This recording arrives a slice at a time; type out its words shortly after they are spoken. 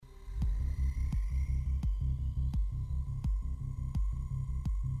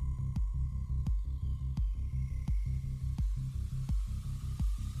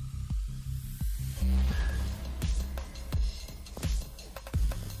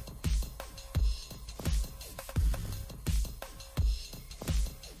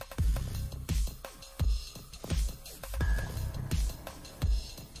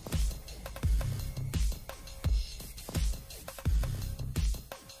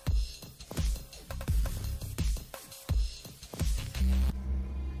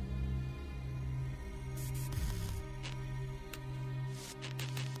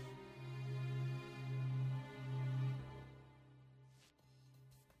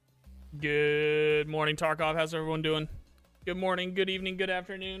Good morning, Tarkov. How's everyone doing? Good morning, good evening, good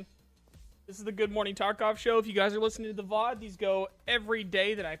afternoon. This is the Good Morning Tarkov show. If you guys are listening to the VOD, these go every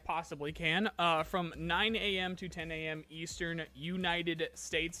day that I possibly can, from 9 a.m. to 10 a.m. Eastern United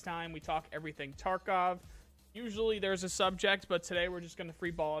States time. We talk everything Tarkov. Usually there's a subject, but today we're just going to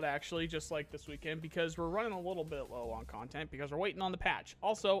free ball it, actually, just like this weekend, because we're running a little bit low on content because we're waiting on the patch.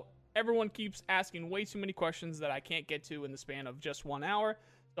 Also, everyone keeps asking way too many questions that I can't get to in the span of just 1 hour.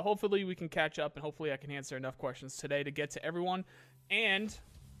 So hopefully we can catch up, and hopefully I can answer enough questions today to get to everyone. And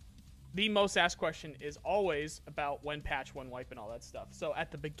the most asked question is always about when patch, when wipe, and all that stuff. So at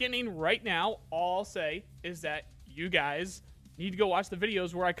the beginning, right now, all I'll say is that you guys need to go watch the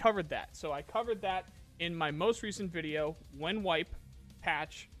videos where I covered that. So I covered that in my most recent video, when wipe,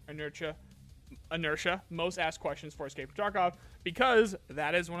 patch, inertia, most asked questions for Escape from Tarkov, because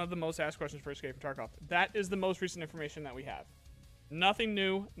that is one of the most asked questions for Escape from Tarkov. That is the most recent information that we have. Nothing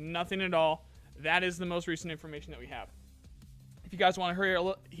new, nothing at all. That is the most recent information that we have. If you guys want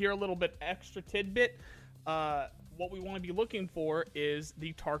to hear a little bit extra tidbit, what we want to be looking for is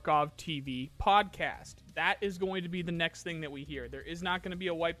the Tarkov TV podcast. That is going to be the next thing that we hear. There is not going to be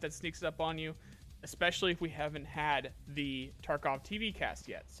a wipe that sneaks up on you, especially if we haven't had the Tarkov TV cast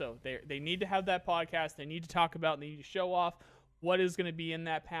yet. So they need to have that podcast. They need to talk about, they need to show off what is going to be in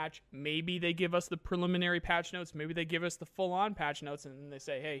that patch. Maybe they give us the preliminary patch notes. Maybe they give us the full-on patch notes, and then they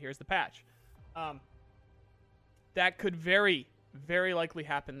say, hey, here's the patch. That could very, very likely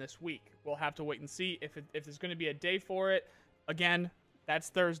happen this week. We'll have to wait and see if there's going to be a day for it. Again, that's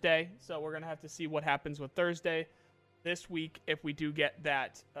Thursday, so we're going to have to see what happens with Thursday. This week, if we do get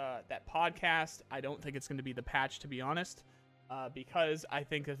that podcast, I don't think it's going to be the patch, to be honest. Because I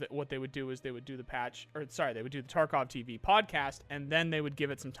think that what they would do is they would do the patch, they would do the Tarkov TV podcast, and then they would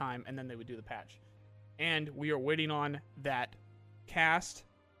give it some time, and then they would do the patch. And we are waiting on that cast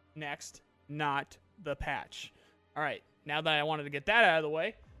next, not the patch. All right, now that I wanted to get that out of the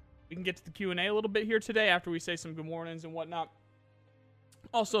way, we can get to the Q&A a little bit here today after we say some good mornings and whatnot.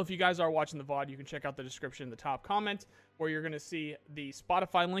 Also, if you guys are watching the VOD, you can check out the description in the top comment where you're going to see the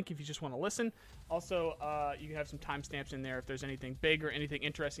Spotify link if you just want to listen. Also, you can have some timestamps in there if there's anything big or anything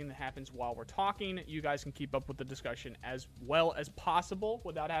interesting that happens while we're talking. You guys can keep up with the discussion as well as possible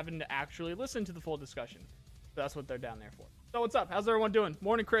without having to actually listen to the full discussion. So that's what they're down there for. So what's up? How's everyone doing?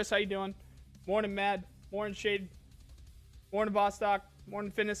 Morning, Chris. How you doing? Morning, Mad. Morning, Shade. Morning, Bostock.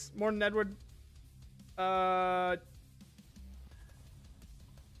 Morning, Finnis. Morning, Edward.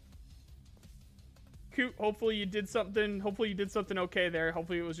 Coot, hopefully you did something okay there.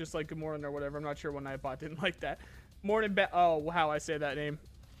 Hopefully it was just like good morning or whatever. I'm not sure what Nightbot didn't like that. Morning, oh, wow, I say that name.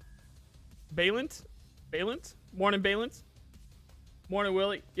 Balint? Morning, Balint. Morning,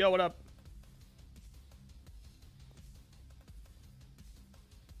 Willie. Yo, what up?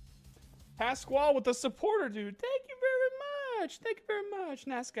 Pasquale with the supporter, dude. Thank you very much. Thank you very much.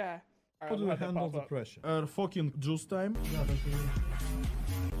 Nice guy. All right, How do you handle the pressure? Fucking juice time.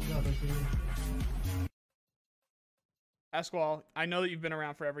 Pasquale, I know that you've been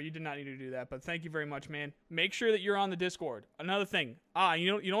around forever. You did not need to do that, but thank you very much, man. Make sure that you're on the Discord. Another thing.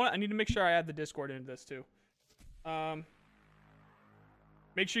 You know what? I need to make sure I add the Discord into this too.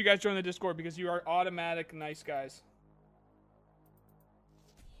 Make sure you guys join the Discord because you are automatic nice guys.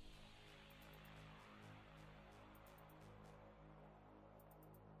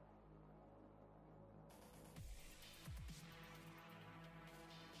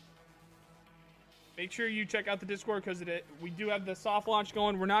 Make sure you check out the Discord because we do have the soft launch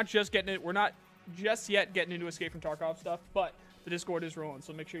going. We're not just yet getting into Escape from Tarkov stuff, but the Discord is rolling,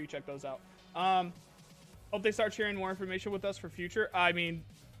 so make sure you check those out. Hope they start sharing more information with us for future. I mean,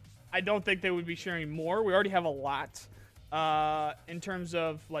 I don't think they would be sharing more. We already have a lot in terms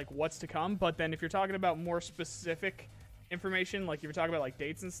of like what's to come, but then if you're talking about more specific information, like if you're talking about like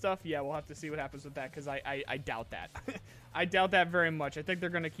dates and stuff, yeah, we'll have to see what happens with that because I doubt that. I doubt that very much. I think they're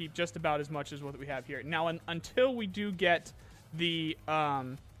going to keep just about as much as what we have here. Now, until we do get the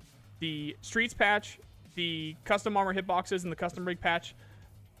Streets patch, the custom armor hitboxes, and the custom rig patch,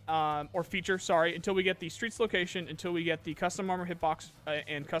 or feature, sorry, until we get the Streets location, until we get the custom armor hitbox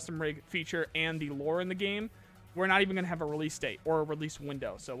and custom rig feature and the lore in the game, we're not even going to have a release date or a release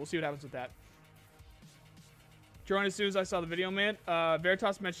window. So we'll see what happens with that. Joined as soon as I saw the video, man.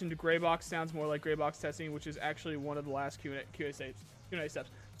 Veritas mentioned gray box sounds more like gray box testing, which is actually one of the last Q&A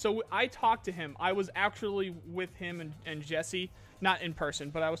steps. So I talked to him. I was actually with him and Jesse, not in person,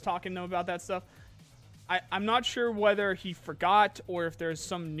 but I was talking to him about that stuff. I'm not sure whether he forgot or if there's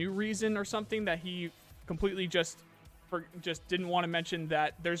some new reason or something that he completely just didn't want to mention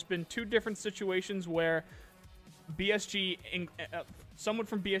that there's been two different situations where BSG someone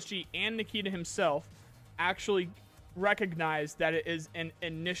from BSG and Nikita himself actually recognize that it is an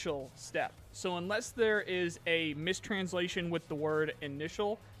initial step. So unless there is a mistranslation with the word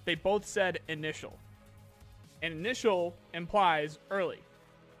initial, they both said initial. And initial implies early,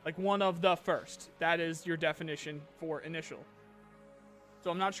 like one of the first. That is your definition for initial.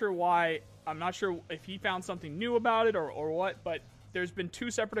 So I'm not sure why, I'm not sure if he found something new about it or what, but there's been 2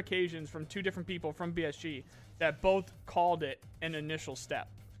 separate occasions from 2 different people from BSG that both called it an initial step.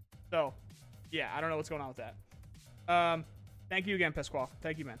 So, yeah, I don't know what's going on with that. Thank you again, Pasquale.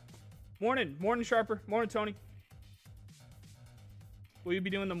 Thank you, man. Morning, Sharper. Morning, Tony. Will you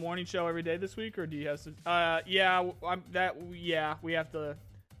be doing the morning show every day this week, or do you have some? Yeah, we have to.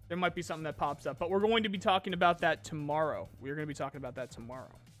 There might be something that pops up, but we're going to be talking about that tomorrow. We're going to be talking about that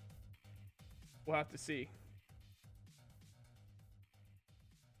tomorrow. We'll have to see.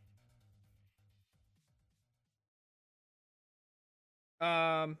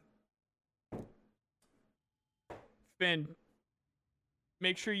 Finn,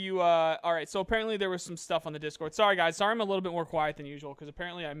 make sure you, all right, so apparently there was some stuff on the Discord. Sorry, guys. Sorry I'm a little bit more quiet than usual, because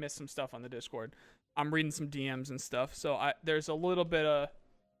apparently I missed some stuff on the Discord. I'm reading some DMs and stuff, so there's a little bit of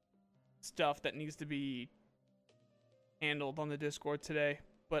stuff that needs to be handled on the Discord today,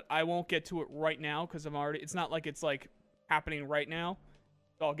 but I won't get to it right now, because it's not like it's, like, happening right now,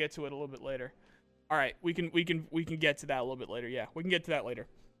 so I'll get to it a little bit later. All right, we can get to that a little bit later. Yeah, we can get to that later.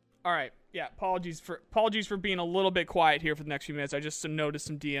 All right, yeah. Apologies for being a little bit quiet here for the next few minutes. I just noticed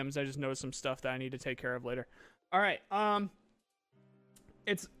some DMs. I just noticed some stuff that I need to take care of later. All right.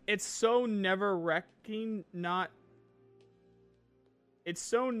 It's so nerve-wracking not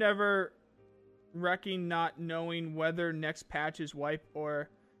knowing whether next patch is wipe or.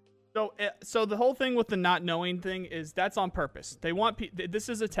 So the whole thing with the not knowing thing is that's on purpose. They want this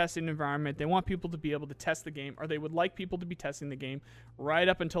is a testing environment. They want people to be able to test the game, or they would like people to be testing the game right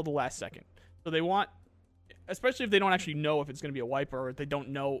up until the last second. So they want, especially if they don't actually know if it's going to be a wipe, or if they don't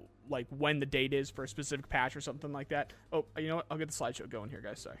know like when the date is for a specific patch or something like that. Oh, you know what? I'll get the slideshow going here,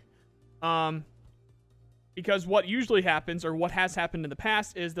 guys. Sorry. Because what usually happens, or what has happened in the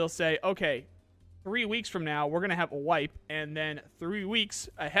past, is they'll say, okay, 3 weeks from now, we're going to have a wipe, and then 3 weeks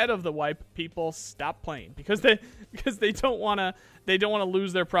ahead of the wipe, people stop playing because they don't want to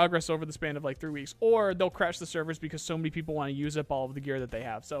lose their progress over the span of like 3 weeks, or they'll crash the servers because so many people want to use up all of the gear that they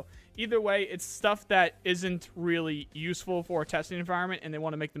have. So either way, it's stuff that isn't really useful for a testing environment, and they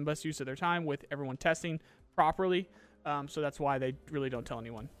want to make the best use of their time with everyone testing properly. So that's why they really don't tell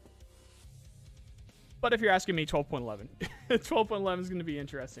anyone. But if you're asking me, 12.11. 12.11 is going to be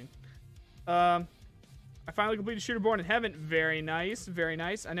interesting. I finally completed Shooter Born in Heaven. Very nice, very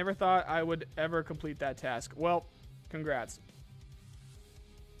nice. I never thought I would ever complete that task. Well, congrats.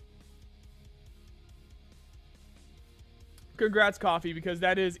 Congrats, Coffee, because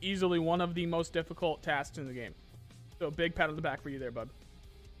that is easily one of the most difficult tasks in the game. So big pat on the back for you there, bud.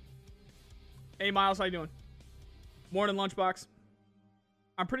 Hey, Miles, how you doing? Morning, Lunchbox.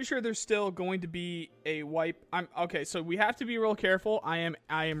 I'm pretty sure there's still going to be a wipe. Okay, so we have to be real careful. I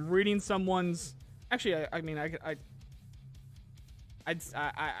am reading someone's. Actually,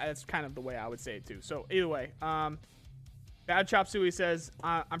 that's kind of the way I would say it too. So either way, Bad Chop Suey says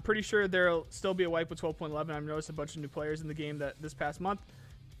I'm pretty sure there'll still be a wipe with 12.11. I've noticed a bunch of new players in the game this past month,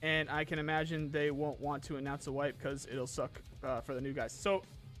 and I can imagine they won't want to announce a wipe because it'll suck for the new guys. So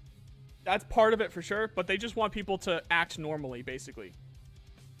that's part of it for sure. But they just want people to act normally, basically.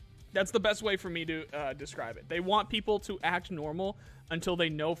 That's the best way for me to describe it. They want people to act normal until they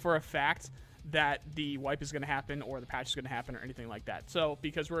know for a fact that the wipe is going to happen or the patch is going to happen or anything like that. So,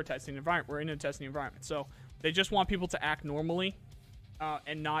 because we're a testing environment, we're in a testing environment. So, they just want people to act normally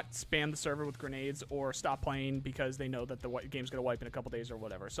and not spam the server with grenades or stop playing because they know that the game's going to wipe in a couple days or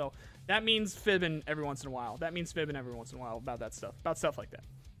whatever. So, that means fibbing every once in a while. About that stuff. About stuff like that.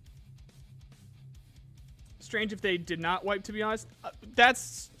 Strange if they did not wipe, to be honest.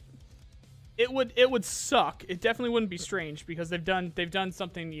 It would suck. It definitely wouldn't be strange because they've done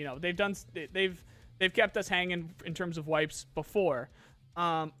something, you know, they've kept us hanging in terms of wipes before.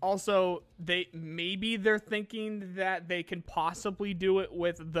 Also, they're thinking that they can possibly do it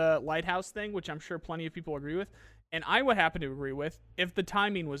with the lighthouse thing, which I'm sure plenty of people agree with, and I would happen to agree with if the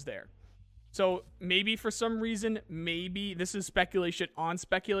timing was there. So maybe for some reason, maybe this is speculation on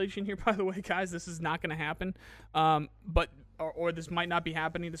speculation here, by the way, guys. This is not going to happen. Or this might not be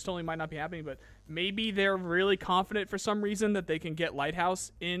happening. This totally might not be happening, but maybe they're really confident for some reason that they can get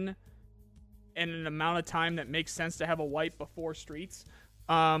Lighthouse in an amount of time that makes sense to have a wipe before Streets.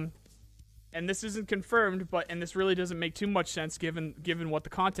 And this isn't confirmed, and this really doesn't make too much sense given what the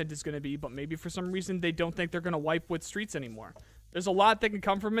content is going to be, but maybe for some reason they don't think they're going to wipe with Streets anymore. There's a lot that can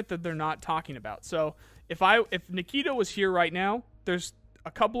come from it that they're not talking about. So if Nikita was here right now, there's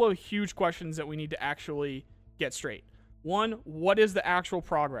a couple of huge questions that we need to actually get straight. One, what is the actual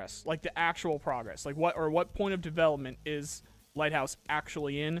progress? Like the actual progress. Like what point of development is Lighthouse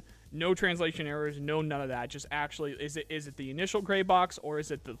actually in? No translation errors, no none of that. Just actually, is it the initial gray box or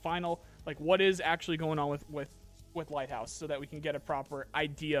is it the final? Like what is actually going on with Lighthouse so that we can get a proper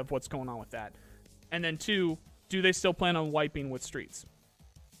idea of what's going on with that. And then two, do they still plan on wiping with Streets?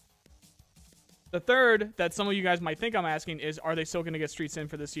 The third that some of you guys might think I'm asking is, are they still going to get Streets in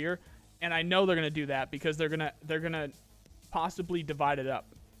for this year? And I know they're going to do that because they're going to possibly divide it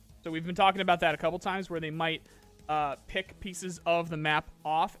up. So we've been talking about that a couple times where they might pick pieces of the map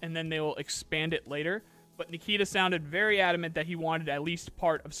off and then they will expand it later. But Nikita sounded very adamant that he wanted at least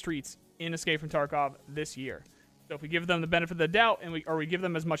part of Streets in Escape from Tarkov this year. So if we give them the benefit of the doubt and we give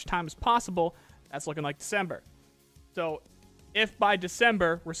them as much time as possible, that's looking like December. So if by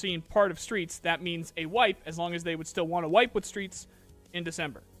December we're seeing part of Streets, that means a wipe, as long as they would still want to wipe with Streets in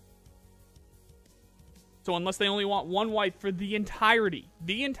December. So unless they only want one wipe for the entirety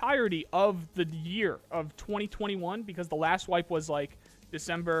of the year of 2021, because the last wipe was like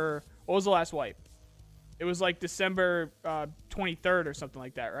December. What was the last wipe? It was like December 23rd or something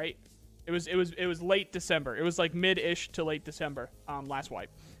like that, right? It was late December. It was like mid-ish to late December, last wipe.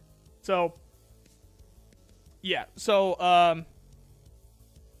 So yeah, so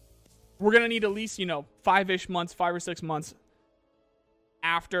we're gonna need at least 5-ish months, 5 or 6 months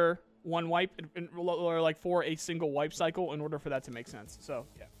after one wipe, or like for a single wipe cycle, in order for that to make sense. So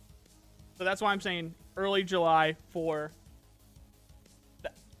yeah, so that's why I'm saying early July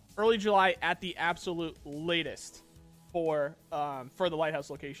at the absolute latest for the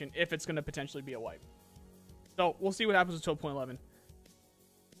Lighthouse location, if it's gonna potentially be a wipe. So we'll see what happens with 12.11.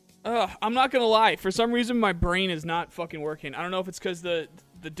 I'm not gonna lie. For some reason, my brain is not fucking working. I don't know if it's because the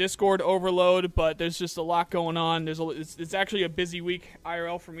Discord overload, but there's just a lot going on. It's actually a busy week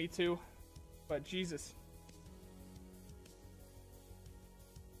IRL for me too. But Jesus,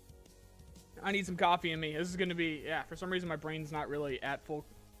 I need some coffee in me. This is gonna be, yeah. For some reason, my brain's not really at full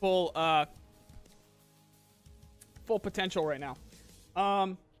potential right now.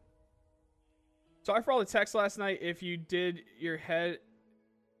 Sorry for all the text last night. If you did your head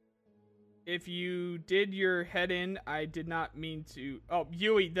in, I did not mean to. Oh,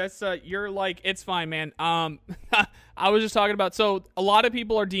 Yui, that's you're like, it's fine, man. I was just talking about, so a lot of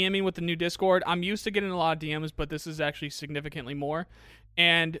people are DMing with the new Discord. I'm used to getting a lot of DMs, but this is actually significantly more.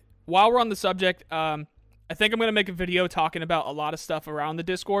 And while we're on the subject, I think I'm gonna make a video talking about a lot of stuff around the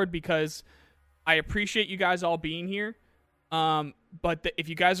Discord, because I appreciate you guys all being here. But if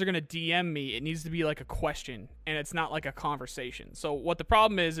you guys are gonna DM me, it needs to be like a question, and it's not like a conversation. So what the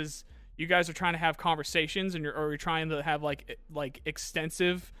problem is you guys are trying to have conversations, and you're trying to have like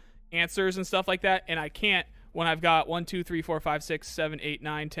extensive answers and stuff like that, and I can't when I've got 1, 2, 3, 4, 5, 6, 7, 8,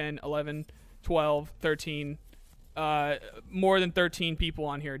 9, 10, 11, 12, 13, more than 13 people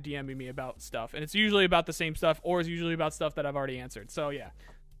on here DMing me about stuff, and it's usually about the same stuff, or it's usually about stuff that I've already answered. So yeah,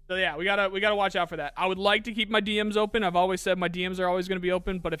 we gotta watch out for that. I would like to keep my DMs open. I've always said my DMs are always going to be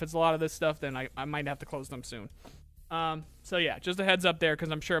open, but if it's a lot of this stuff, then I might have to close them soon. So yeah, just a heads up there,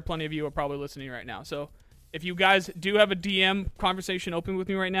 because I'm sure plenty of you are probably listening right now. So if you guys do have a DM conversation open with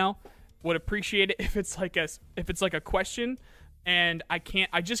me right now, would appreciate it if it's like a question, and I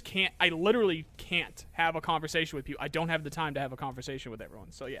literally can't have a conversation with you. I don't have the time to have a conversation with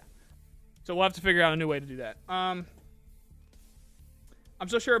everyone. So yeah, so we'll have to figure out a new way to do that. I'm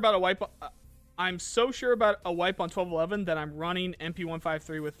so sure about a wipe. I'm so sure about a wipe on 12.11 that I'm running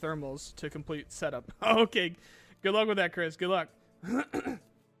MP153 with thermals to complete setup. Okay. Good luck with that, Chris. Good luck.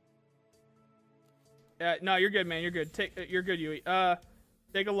 No, you're good, man. You're good. You're good, Yui.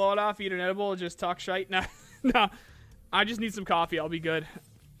 Take a load off, eat an edible, just talk shite. No, I just need some coffee. I'll be good.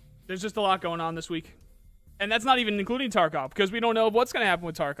 There's just a lot going on this week. And that's not even including Tarkov, because we don't know what's going to happen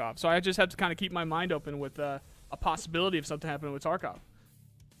with Tarkov. So I just have to kind of keep my mind open with a possibility of something happening with Tarkov.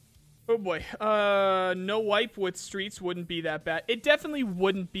 Oh boy. No wipe with Streets wouldn't be that bad. It definitely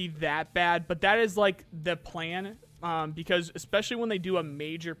wouldn't be that bad, but that is like the plan. Because especially when they do a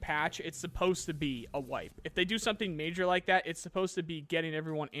major patch, it's supposed to be a wipe. If they do something major like that, it's supposed to be getting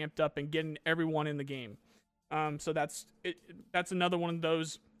everyone amped up and getting everyone in the game. So that's another one of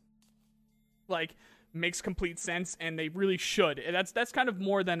those, like, makes complete sense, and they really should. That's kind of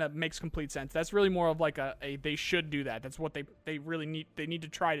more than a makes complete sense. That's really more of like a they should do that. That's what they really need. They need to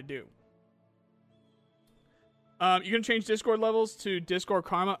try to do. You gonna change Discord levels to Discord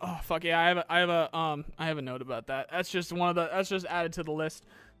Karma? Oh fuck yeah! I have a note about that. That's just that's just added to the list.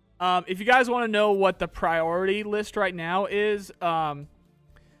 If you guys want to know what the priority list right now is,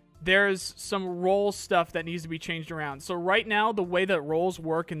 there's some role stuff that needs to be changed around. So right now, the way that roles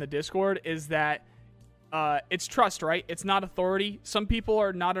work in the Discord is that it's trust, right? It's not authority. Some people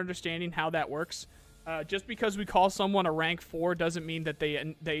are not understanding how that works. Just because we call someone a rank 4 doesn't mean that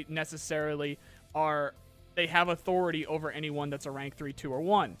they necessarily they have authority over anyone that's a rank 3, 2, or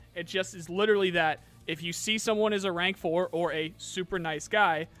 1. It just is literally that if you see someone as a rank 4 or a super nice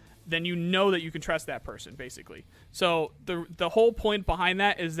guy, then you know that you can trust that person, basically. So the whole point behind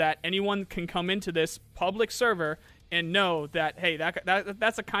that is that anyone can come into this public server and know that, hey,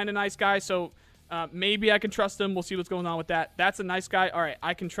 that's a kind of nice guy, so maybe I can trust him. We'll see what's going on with that. That's a nice guy. All right,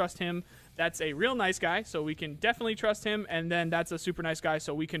 I can trust him. That's a real nice guy, so we can definitely trust him. And then that's a super nice guy,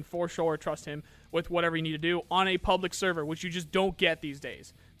 so we can for sure trust him with whatever you need to do on a public server, which you just don't get these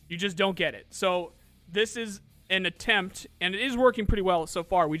days. You just don't get it. So this is an attempt, and it is working pretty well so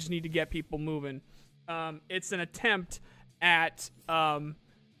far. We just need to get people moving. It's an attempt at fuck,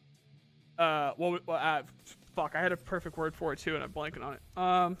 I had a perfect word for it too, and I'm blanking on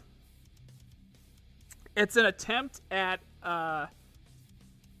it. It's an attempt at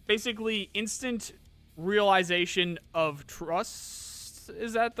basically instant realization of trust.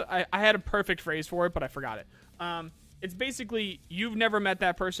 Is that I had a perfect phrase for it, but I forgot it. It's basically you've never met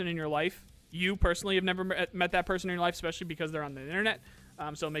that person in your life. You personally have never met that person in your life, especially because they're on the internet.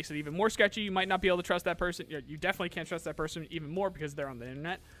 So it makes it even more sketchy. You might not be able to trust that person. You definitely can't trust that person even more because they're on the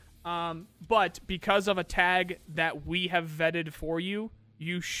internet. But because of a tag that we have vetted for you,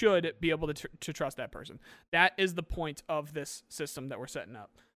 you should be able to trust that person. That is the point of this system that we're setting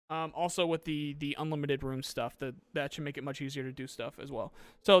up. Also with the unlimited room stuff, that should make it much easier to do stuff as well.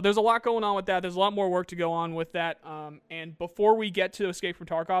 So there's a lot going on with that. There's a lot more work to go on with that. And before we get to Escape from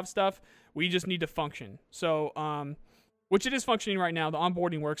Tarkov stuff, we just need to function. So, which it is functioning right now. The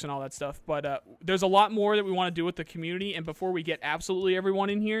onboarding works and all that stuff. But there's a lot more that we want to do with the community. And before we get absolutely everyone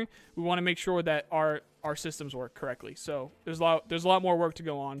in here, we want to make sure that our systems work correctly. So there's a lot more work to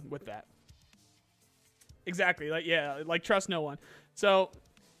go on with that. Exactly. Like trust no one. So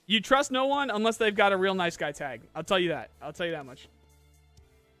you trust no one unless they've got a real nice guy tag. I'll tell you that. I'll tell you that much.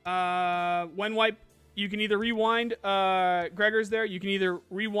 When wipe, you can either rewind. Gregor's there. You can either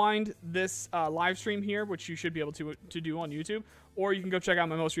rewind this live stream here, which you should be able to do on YouTube, or you can go check out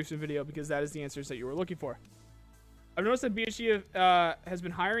my most recent video because that is the answers that you were looking for. I've noticed that BHG has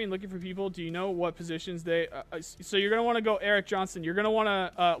been hiring and looking for people. Do you know what positions they... so you're going to want to go Eric Johnson. You're going to want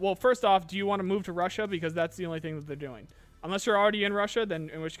to... well, first off, do you want to move to Russia? Because that's the only thing that they're doing. Unless you're already in Russia, then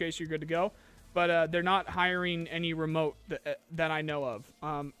in which case you're good to go. But they're not hiring any remote that I know of.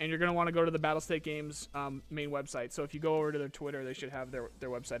 And you're going to want to go to the Battlestate Games main website. So if you go over to their Twitter, they should have their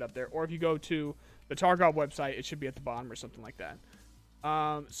website up there. Or if you go to the Tarkov website, it should be at the bottom or something like that.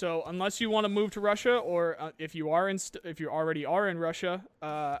 So unless you want to move to Russia, or if you already are in Russia,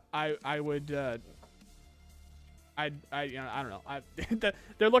 I would I don't know.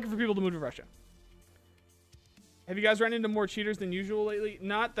 They're looking for people to move to Russia. Have you guys run into more cheaters than usual lately?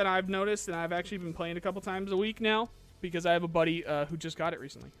 Not that I've noticed, and I've actually been playing a couple times a week now because I have a buddy who just got it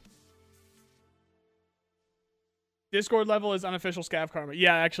recently. Discord level is unofficial scav karma.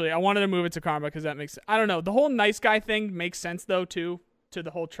 Yeah, actually, I wanted to move it to karma because that makes... I don't know. The whole nice guy thing makes sense, though, too, to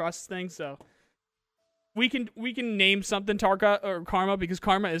the whole trust thing, so... We can name something Tarka or karma because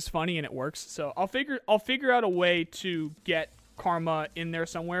karma is funny and it works. So I'll figure out a way to get karma in there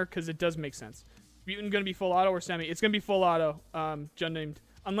somewhere because it does make sense. Mutant gonna be full auto or semi? It's gonna be full auto. Named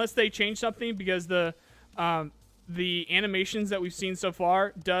unless they change something because the animations that we've seen so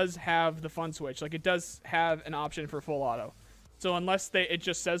far does have the fun switch. Like it does have an option for full auto. So unless it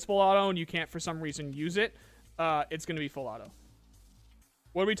just says full auto and you can't for some reason use it, it's gonna be full auto.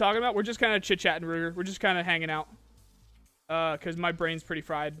 What are we talking about? We're just kind of chit-chatting, Ruger. We're just kind of hanging out. Because my brain's pretty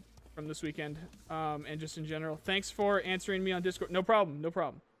fried from this weekend. And just in general. Thanks for answering me on Discord. No problem. No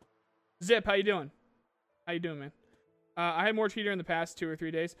problem. Zip, how you doing? How you doing, man? I had more cheater in the past 2 or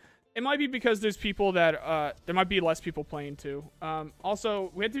 3 days. It might be because there's people that... there might be less people playing, too.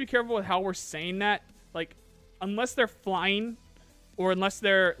 Also, we have to be careful with how we're saying that. Like, unless they're flying... Or unless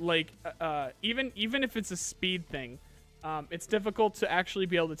they're, like... even if it's a speed thing... it's difficult to actually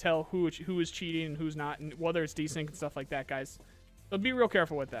be able to tell who is cheating and who's not, and whether it's desync and stuff like that, guys. So be real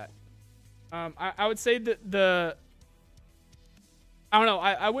careful with that. I would say that I don't know.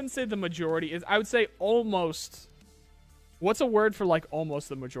 I wouldn't say the majority is. I would say almost. What's a word for like almost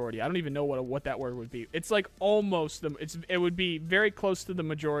the majority? I don't even know what that word would be. It's like almost it would be very close to the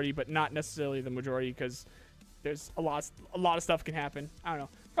majority, but not necessarily the majority because there's a lot of stuff can happen. I don't know.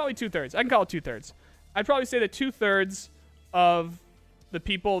 Probably 2/3. I can call it 2/3. I'd probably say that 2/3 of the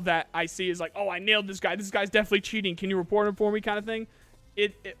people that I see is like, oh, I nailed this guy. This guy's definitely cheating. Can you report him for me, kind of thing.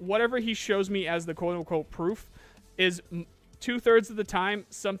 Whatever he shows me as the quote unquote proof is 2/3 of the time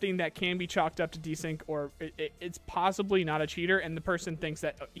something that can be chalked up to desync, or it's possibly not a cheater, and the person thinks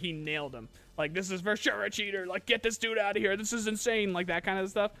that he nailed him. Like, this is for sure a cheater. Like, get this dude out of here. This is insane. Like, that kind of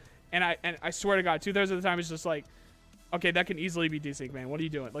stuff. And I swear to God, 2/3 of the time it's just like, okay, that can easily be desync, man. What are you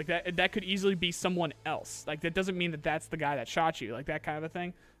doing? Like, that could easily be someone else. Like, that doesn't mean that that's the guy that shot you. Like, that kind of a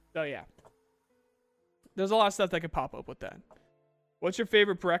thing. So, yeah. There's a lot of stuff that could pop up with that. What's your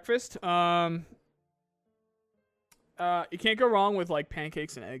favorite breakfast? You can't go wrong with, like,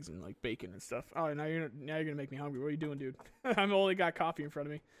 pancakes and eggs and, like, bacon and stuff. Oh, now you're gonna make me hungry. What are you doing, dude? I've only got coffee in front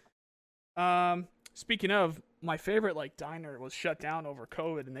of me. Speaking of, my favorite, like, diner was shut down over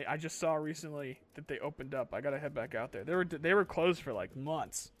COVID, and I just saw recently that they opened up. I gotta head back out there. They were closed for, like,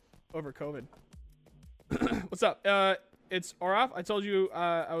 months over COVID. What's up? It's Oraf. I told you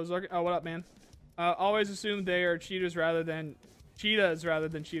I was looking. Oh, what up, man? Always assume they are cheaters rather than cheetahs rather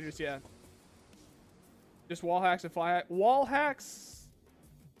than cheaters. Yeah. Just wall hacks and fly hacks. Wall hacks,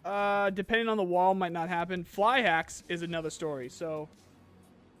 depending on the wall, might not happen. Fly hacks is another story. So,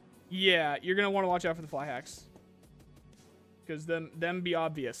 yeah, you're gonna want to watch out for the fly hacks, because them be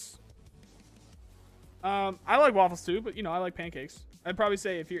obvious. I like waffles too, but you know, I like pancakes. I'd probably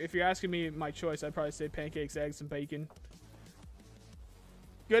say if you're asking me my choice, I'd probably say pancakes, eggs, and bacon.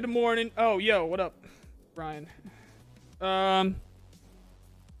 Good morning. Oh, yo, what up, Brian?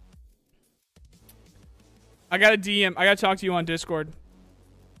 I got a DM. I got to talk to you on Discord.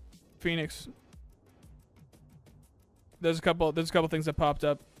 Phoenix. There's a couple things that popped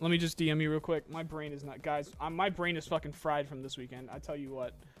up. Let me just DM you real quick. My brain is not, guys. My brain is fucking fried from this weekend. I tell you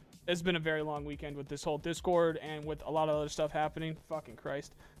what. It's been a very long weekend with this whole Discord and with a lot of other stuff happening. Fucking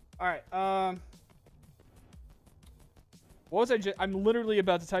Christ. All right. What was I just? I'm literally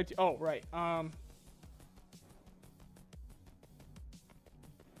about to type to. Oh, right.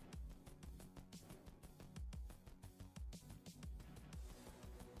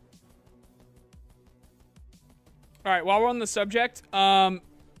 All right, while we're on the subject,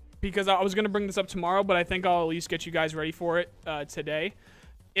 because I was going to bring this up tomorrow, but I think I'll at least get you guys ready for it today.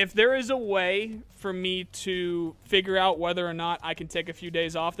 If there is a way for me to figure out whether or not I can take a few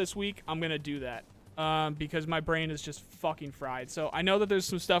days off this week, I'm going to do that, because my brain is just fucking fried. So I know that there's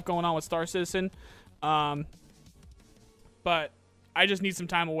some stuff going on with Star Citizen, but I just need some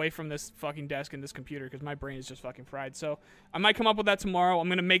time away from this fucking desk and this computer because my brain is just fucking fried. So I might come up with that tomorrow. I'm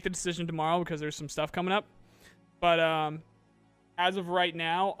going to make the decision tomorrow because there's some stuff coming up. But as of right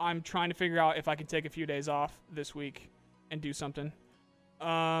now, I'm trying to figure out if I can take a few days off this week and do something.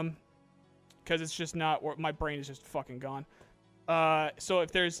 Because it's just not, my brain is just fucking gone. So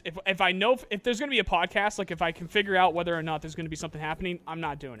if there's going to be a podcast, like if I can figure out whether or not there's going to be something happening, I'm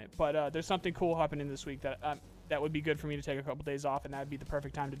not doing it. But there's something cool happening this week that would be good for me to take a couple days off, and that would be the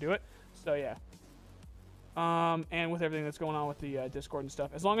perfect time to do it. So yeah. And with everything that's going on with the Discord and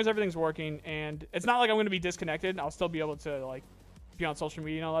stuff, as long as everything's working, and it's not like I'm going to be disconnected, I'll still be able to like be on social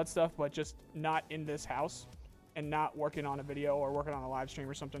media and all that stuff, but just not in this house and not working on a video or working on a live stream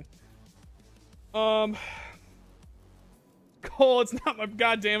or something. Cole, it's not my,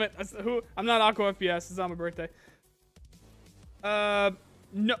 god damn it. I'm not Aqua FPS. It's not my birthday.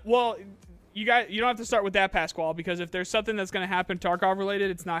 No, well, you don't have to start with that, Pasquale, because if there's something that's going to happen Tarkov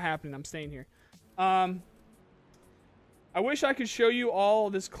related, it's not happening. I'm staying here. I wish I could show you all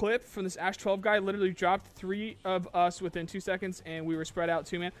this clip from this Ash 12 guy. Literally dropped 3 of us within 2 seconds, and we were spread out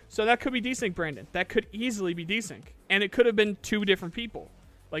 2 man. So that could be desync, Brandon. That could easily be desync, and it could have been 2 different people.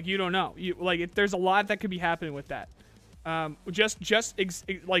 Like, you don't know. There's a lot that could be happening with that.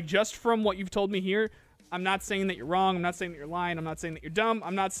 Just from what you've told me here, I'm not saying that you're wrong. I'm not saying that you're lying. I'm not saying that you're dumb.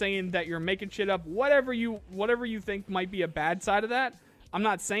 I'm not saying that you're making shit up. Whatever you think might be a bad side of that, I'm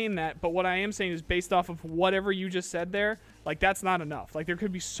not saying that, but what I am saying is based off of whatever you just said there, like, that's not enough. Like, there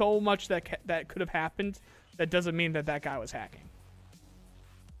could be so much that could have happened that doesn't mean that guy was hacking.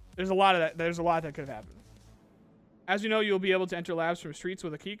 There's a lot of that. There's a lot that could have happened. As you know, you'll be able to enter labs from streets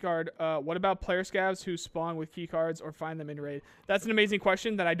with a key card. What about player scavs who spawn with key cards or find them in raid? That's an amazing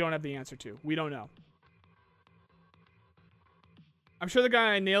question that I don't have the answer to. We don't know. I'm sure the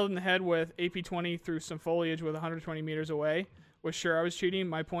guy I nailed in the head with AP20 through some foliage with 120 meters away was sure I was cheating.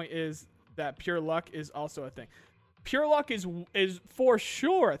 My point is that pure luck is also a thing. Pure luck is for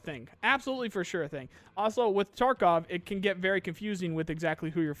sure a thing. Absolutely for sure a thing. Also, with Tarkov, it can get very confusing with exactly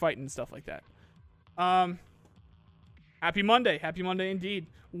who you're fighting and stuff like that. Happy Monday. Happy Monday indeed.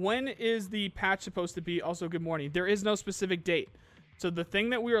 When is the patch supposed to be? Also, good morning. There is no specific date. So the thing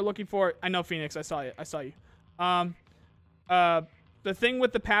that we are looking for... I know, Phoenix. I saw you. the thing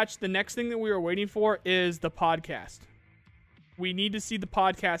with the patch, the next thing that we are waiting for is the podcast. We need to see the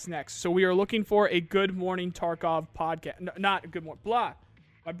podcast next. So we are looking for a Good Morning Tarkov podcast. No, not a Good Morning. Blah.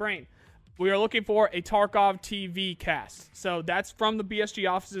 My brain. We are looking for a Tarkov TV cast. So that's from the BSG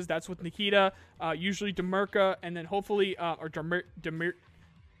offices. That's with Nikita, usually Demirka, and then hopefully, or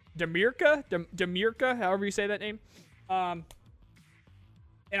Demirka, however you say that name. And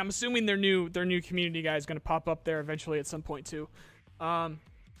I'm assuming their new community guy is going to pop up there eventually at some point too.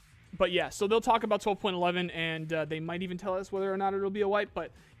 But yeah, so they'll talk about 12.11, and they might even tell us whether or not it'll be a wipe.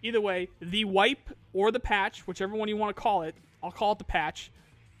 But either way, the wipe or the patch, whichever one you want to call it, I'll call it the patch.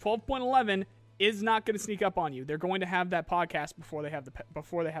 12.11 is not going to sneak up on you. They're going to have that podcast before they have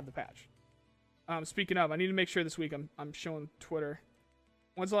the patch. Speaking of, I need to make sure this week I'm showing Twitter.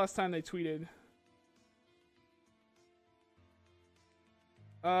 When's the last time they tweeted?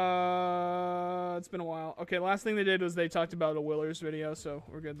 It's been a while. Okay, last thing they did was they talked about a Willers video, so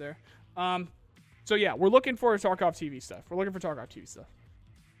we're good there. So yeah, we're looking for Tarkov TV stuff.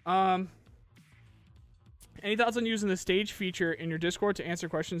 Any thoughts on using the stage feature in your Discord to answer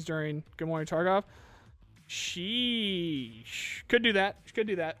questions during Good Morning Tarkov? Sheesh. Could do that.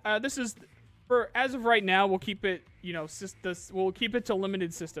 This is for as of right now. We'll keep it, we'll keep it to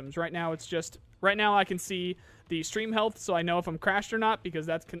limited systems. Right now, I can see the stream health, so I know if I'm crashed or not, because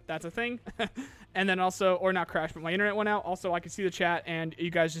that's a thing. And then also, or not crashed, but my internet went out. Also, I can see the chat, and you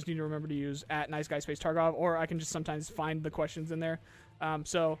guys just need to remember to use @NiceGuySpaceTarkov, or I can just sometimes find the questions in there.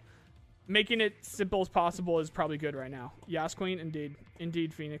 So making it simple as possible is probably good right now. Yas Queen,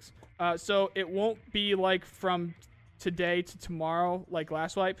 indeed, Phoenix. So it won't be like from today to tomorrow, like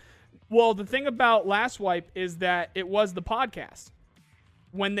last wipe. Well, the thing about last wipe is that it was the podcast.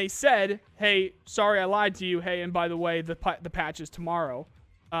 When they said, hey, sorry I lied to you, hey, and by the way, the patch is tomorrow,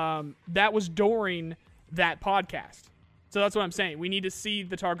 that was during that podcast. So that's what I'm saying. We need to see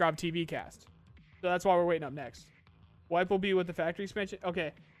the Tarkov TV cast. So that's why we're waiting up next. Wipe will be with the factory expansion.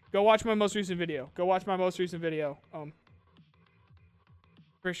 Okay, go watch my most recent video.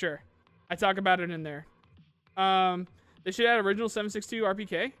 For sure. I talk about it in there. They should add original 7.62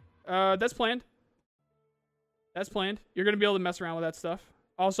 RPK. That's planned. You're going to be able to mess around with that stuff.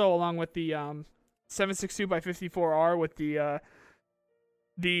 Also, along with the 7.62 x 54R with the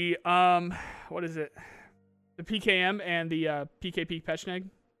what is it? The PKM and the PKP Pechneg.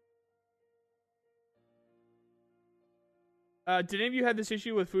 Did any of you have this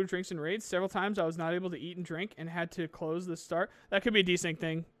issue with food, drinks, and raids? Several times I was not able to eat and drink and had to close the start. That could be a desync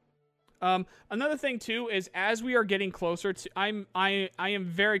thing. Another thing too is as we are getting closer to, I am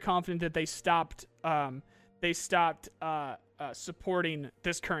very confident that they stopped supporting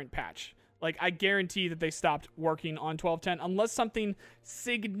this current patch. Like, I guarantee that they stopped working on 12.10 unless something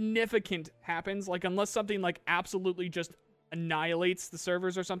significant happens. Like, unless something like absolutely just annihilates the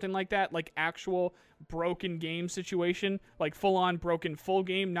servers or something like that. Like, actual broken game situation. Like, full-on broken full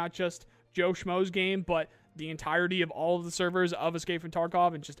game, not just Joe Schmo's game, but the entirety of all of the servers of Escape from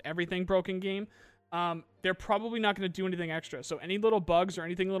Tarkov and just everything broken game. They're probably not going to do anything extra. So any little bugs or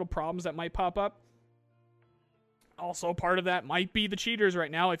anything, little problems that might pop up, also part of that might be the cheaters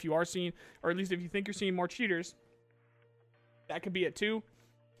right now. If you are seeing, or at least if you think you're seeing more cheaters, that could be it too,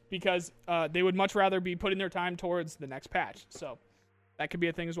 because they would much rather be putting their time towards the next patch. So that could be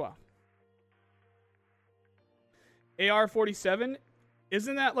a thing as well. AR-47,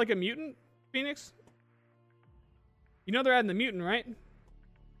 isn't that like a mutant, Phoenix? You know they're adding the mutant, right?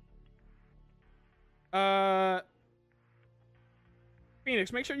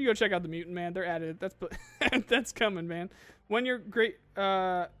 Phoenix, make sure you go check out the mutant, man. They're added. That's coming, man. When you're great,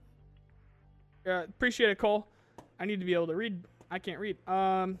 appreciate it, Cole. I need to be able to read. I can't read.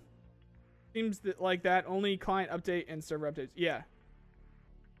 Seems that like that only client update and server updates. Yeah.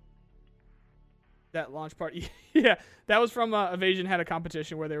 That launch party. Yeah, that was from Evasion had a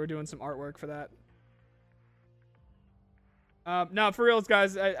competition where they were doing some artwork for that. No, for reals,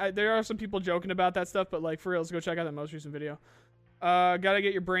 guys. There are some people joking about that stuff, but like for reals, go check out that most recent video. Gotta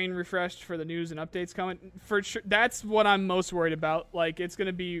get your brain refreshed for the news and updates coming. For sure, that's what I'm most worried about. Like, it's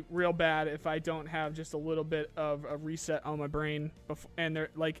gonna be real bad if I don't have just a little bit of a reset on my brain. And they're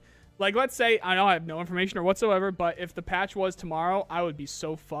like, let's say I know I have no information or whatsoever, but if the patch was tomorrow, I would be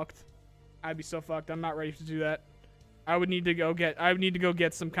so fucked. I'd be so fucked. I'm not ready to do that. I would need to go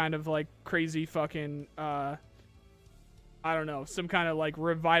get some kind of like crazy fucking I don't know, some kind of like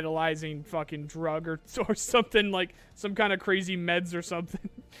revitalizing fucking drug or something, like some kind of crazy meds or something.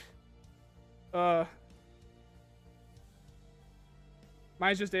 Mine's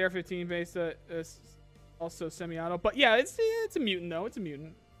just AR-15 based, also semi-auto, but yeah, it's a mutant though. It's a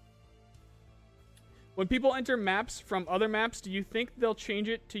mutant. When people enter maps from other maps, do you think they'll change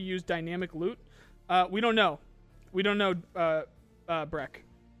it to use dynamic loot? We don't know. We don't know, Breck.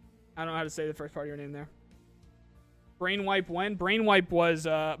 I don't know how to say the first part of your name there. Brain wipe when? Brain wipe was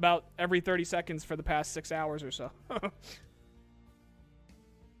about every 30 seconds for the past 6 hours or so.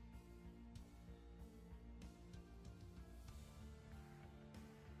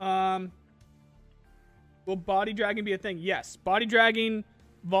 Will body dragging be a thing? Yes. Body dragging,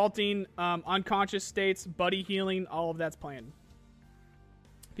 vaulting, unconscious states, buddy healing, all of that's planned.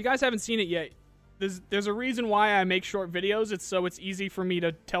 If you guys haven't seen it yet, there's a reason why I make short videos. It's so it's easy for me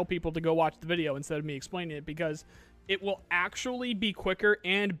to tell people to go watch the video instead of me explaining it, because it will actually be quicker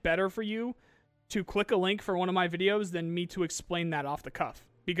and better for you to click a link for one of my videos than me to explain that off the cuff,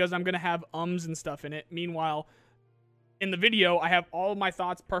 because I'm going to have ums and stuff in it. Meanwhile, in the video, I have all of my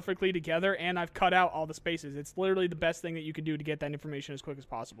thoughts perfectly together, and I've cut out all the spaces. It's literally the best thing that you can do to get that information as quick as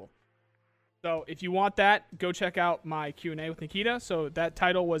possible. So if you want that, go check out my Q&A with Nikita. So that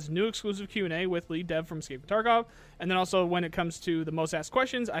title was New Exclusive Q&A with Lead Dev from Escape from Tarkov. And then also when it comes to the Most Asked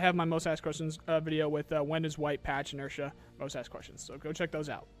Questions, I have my Most Asked Questions video with When is White, Patch, Inertia, Most Asked Questions. So go check those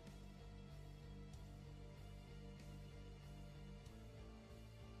out.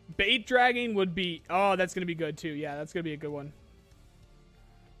 Bait dragging would be... Oh, that's going to be good too. Yeah, that's going to be a good one.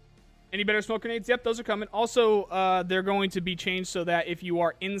 Any better smoke grenades? Yep, those are coming. Also, they're going to be changed so that if you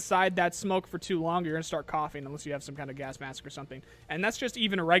are inside that smoke for too long, you're going to start coughing unless you have some kind of gas mask or something. And that's just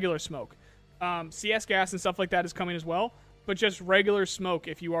even a regular smoke. CS gas and stuff like that is coming as well. But just regular smoke,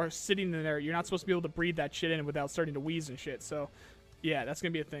 if you are sitting in there, you're not supposed to be able to breathe that shit in without starting to wheeze and shit. So, yeah, that's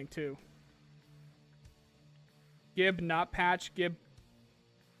going to be a thing too. Gib, not Patch. Gib.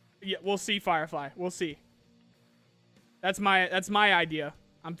 Yeah, we'll see, Firefly. We'll see. That's my idea.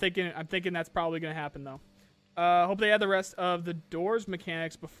 I'm thinking that's probably going to happen, though. Hope they add the rest of the doors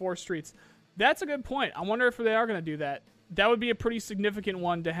mechanics before streets. That's a good point. I wonder if they are going to do that. That would be a pretty significant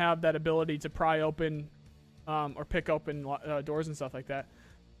one to have that ability to pry open or pick open doors and stuff like that.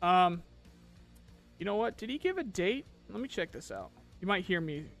 You know what? Did he give a date? Let me check this out. You might hear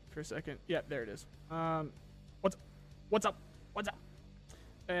me for a second. Yeah, there it is. What's up?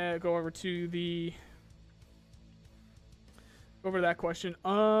 Go over to the... Over to that question.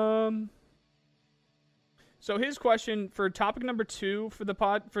 So his question for topic number 2 for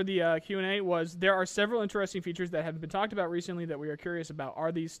the Q&A was: there are several interesting features that have been talked about recently that we are curious about.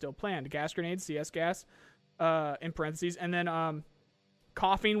 Are these still planned? Gas grenades, CS gas, in parentheses, and then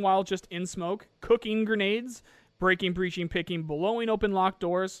coughing while just in smoke, cooking grenades, breaking, breaching, picking, blowing open locked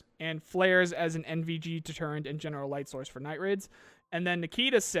doors, and flares as an NVG deterrent and general light source for night raids. And then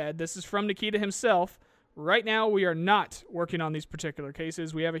Nikita said, this is from Nikita himself: right now, we are not working on these particular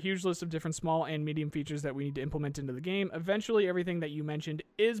cases. We have a huge list of different small and medium features that we need to implement into the game. Eventually, everything that you mentioned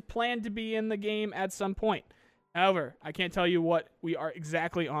is planned to be in the game at some point. However, I can't tell you what we are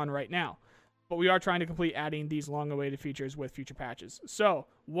exactly on right now, but we are trying to complete adding these long-awaited features with future patches. So,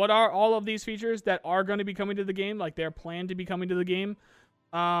 what are all of these features that are going to be coming to the game, like they're planned to be coming to the game?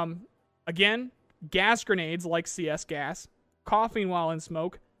 Again, gas grenades like CS gas, coughing while in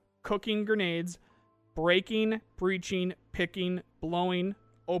smoke, cooking grenades, breaking, breaching, picking, blowing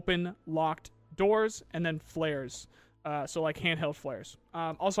open locked doors, and then flares. So like handheld flares.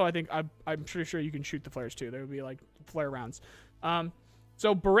 Also, I think I'm pretty sure you can shoot the flares too. There would be like flare rounds.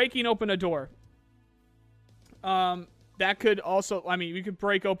 So breaking open a door. That could also, I mean, we could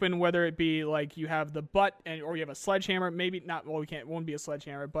break open whether it be like you have the butt or you have a sledgehammer. Maybe not. Well, it won't be a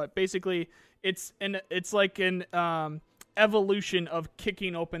sledgehammer, but basically it's like an evolution of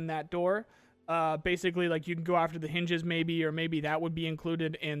kicking open that door. Basically, like you can go after the hinges maybe, or maybe that would be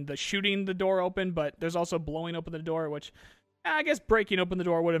included in the shooting the door open, but there's also blowing open the door, which I guess breaking open the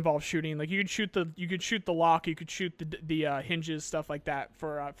door would involve shooting. Like you could shoot the lock, you could shoot the hinges, stuff like that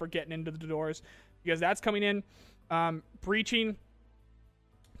for getting into the doors, because that's coming in. Breaching,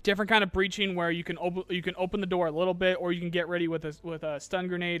 different kind of breaching where you can open the door a little bit, or you can get ready with a stun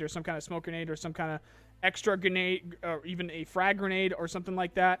grenade or some kind of smoke grenade or some kind of extra grenade, or even a frag grenade or something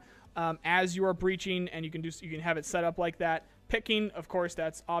like that. As you are breaching, and you can have it set up like that. Picking, of course,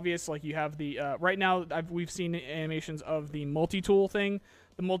 that's obvious. Like you have the right now we've seen animations of the multi-tool thing,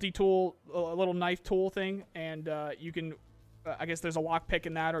 the multi-tool little knife tool thing, and you can I guess there's a lock pick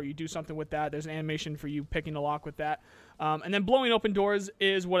in that, or you do something with that. There's an animation for you picking the lock with that. And then blowing open doors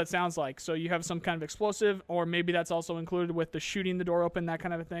is what it sounds like. So you have some kind of explosive, or maybe that's also included with the shooting the door open, that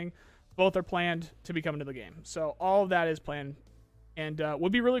kind of a thing. Both are planned to be coming to the game. So all of that is planned. And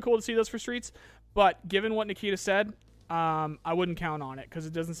would be really cool to see those for streets, but given what Nikita said, I wouldn't count on it, because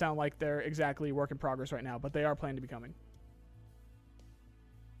it doesn't sound like they're exactly work in progress right now, but they are planned to be coming.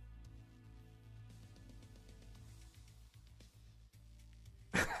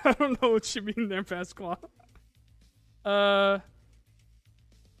 I don't know what should be in there, Pasquale.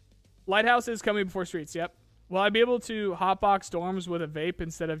 Lighthouse is coming before Streets. Yep. Will I be able to hotbox dorms with a vape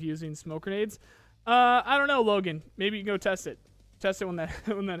instead of using smoke grenades? I don't know, Logan. Maybe you can go test it. Test it when that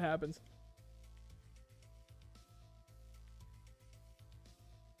when that happens.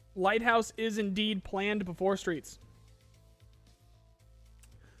 Lighthouse is indeed planned before Streets.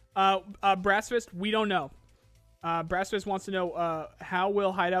 Brassfist, we don't know. Brassfist wants to know how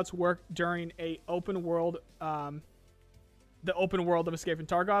will hideouts work during a open world, the open world of Escape from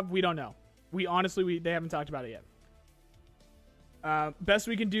Tarkov. We don't know. They haven't talked about it yet. Best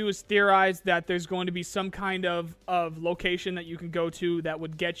we can do is theorize that there's going to be some kind of location that you can go to that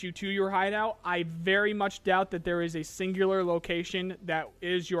would get you to your hideout. I very much doubt that there is a singular location that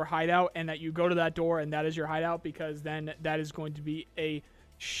is your hideout and that you go to that door and that is your hideout, because then that is going to be a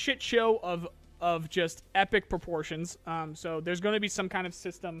shit show of just epic proportions. So there's going to be some kind of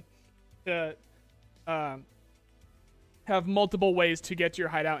system to have multiple ways to get to your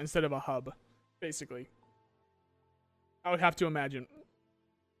hideout instead of a hub, basically. I would have to imagine.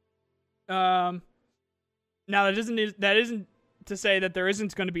 Now that isn't to say that there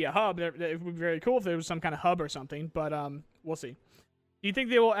isn't going to be a hub. It would be very cool if there was some kind of hub or something, but we'll see. Do you think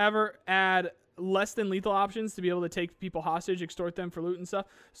they will ever add less than lethal options to be able to take people hostage, extort them for loot and stuff?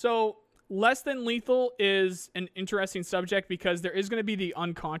 So less than lethal is an interesting subject because there is going to be the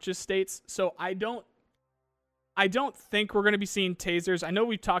unconscious states. So I don't think we're going to be seeing tasers. I know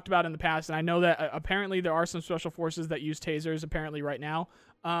we've talked about it in the past, and I know that apparently there are some special forces that use tasers apparently right now.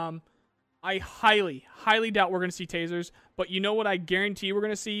 I highly, highly doubt we're going to see tasers, but you know what I guarantee we're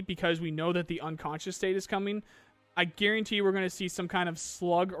going to see, because we know that the unconscious state is coming? I guarantee we're going to see some kind of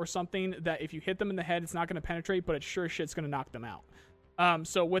slug or something that if you hit them in the head, it's not going to penetrate, but it sure as shit's going to knock them out.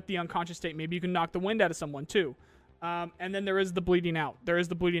 So with the unconscious state, maybe you can knock the wind out of someone too. And then there is the bleeding out. There is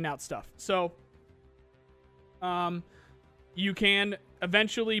the bleeding out stuff. So you can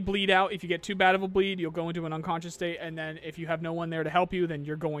eventually bleed out. If you get too bad of a bleed, you'll go into an unconscious state, and then if you have no one there to help you, then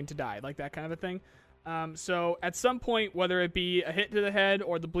you're going to die, like that kind of a thing. So at some point, whether it be a hit to the head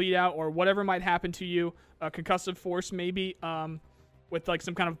or the bleed out or whatever might happen to you, a concussive force maybe, with like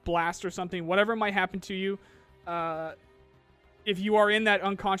some kind of blast or something, whatever might happen to you, if you are in that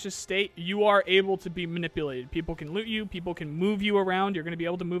unconscious state, you are able to be manipulated. People can loot you, people can move you around, you're going to be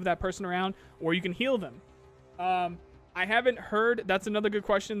able to move that person around, or you can heal them. I haven't heard, that's another good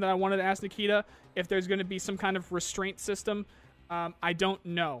question that I wanted to ask Nikita, if there's going to be some kind of restraint system. I don't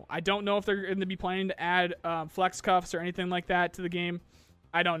know. I don't know if they're going to be planning to add flex cuffs or anything like that to the game.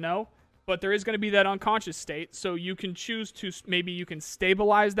 I don't know. But there is going to be that unconscious state, so you can choose to, maybe you can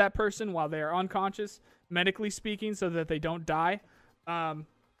stabilize that person while they are unconscious, medically speaking, so that they don't die.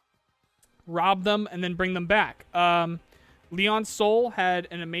 Rob them and then bring them back. Leon Soul had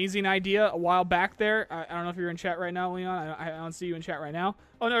an amazing idea a while back there. I don't know if you're in chat right now, Leon. I don't see you in chat right now.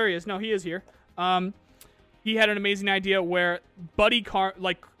 Oh, no, he is. No, he is here. He had an amazing idea where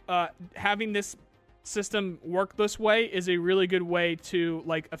having this system work this way is a really good way to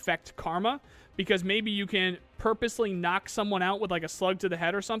like affect karma, because maybe you can purposely knock someone out with like a slug to the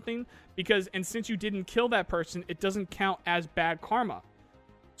head or something, and since you didn't kill that person, it doesn't count as bad karma.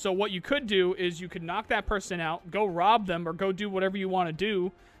 So what you could do is you could knock that person out, go rob them, or go do whatever you want to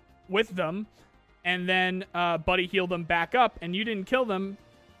do with them, and then buddy heal them back up, and you didn't kill them,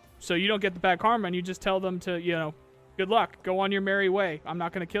 so you don't get the bad karma, and you just tell them to, good luck, go on your merry way. I'm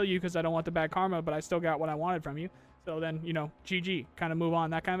not going to kill you because I don't want the bad karma, but I still got what I wanted from you. So then, GG, kind of move on,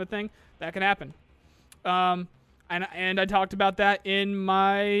 that kind of a thing. That can happen. And I talked about that in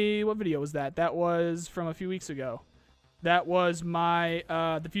my, what video was that? That was from a few weeks ago. That was my,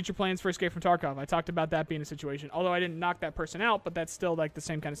 the future plans for Escape from Tarkov. I talked about that being a situation. Although I didn't knock that person out, but that's still like the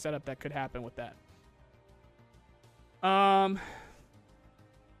same kind of setup that could happen with that.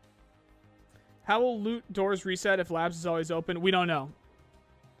 How will loot doors reset if labs is always open? We don't know.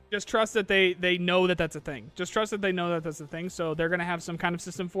 Just trust that they know that that's a thing. Just trust that they know that that's a thing. So they're going to have some kind of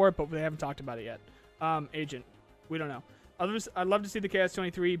system for it, but they haven't talked about it yet. Agent. We don't know. I'd love to see the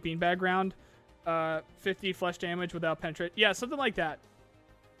KS-23 beanbag round. 50 flesh damage without penetrate. Yeah, something like that.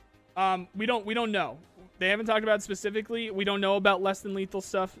 We don't know. They haven't talked about it specifically. We don't know about less than lethal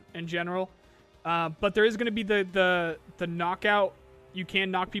stuff in general. But there is going to be the knockout. You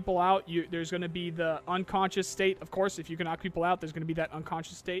can knock people out. There's going to be the unconscious state. Of course, if you can knock people out, there's going to be that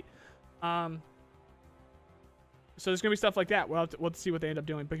unconscious state. So there's going to be stuff like that. We'll have to see what they end up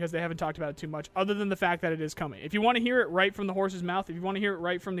doing, because they haven't talked about it too much, other than the fact that it is coming. If you want to hear it right from the horse's mouth, if you want to hear it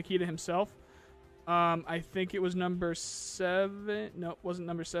right from Nikita himself, I think it was number 7. No, it wasn't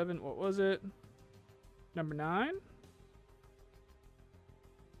number 7. What was it? Number 9?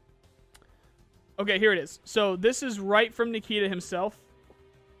 Okay, here it is. So this is right from Nikita himself.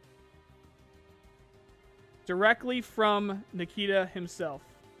 Directly from Nikita himself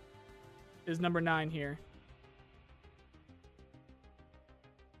is number 9 here.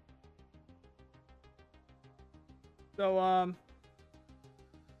 So, I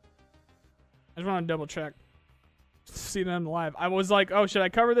just want to double check. See them live. I was like, oh, should I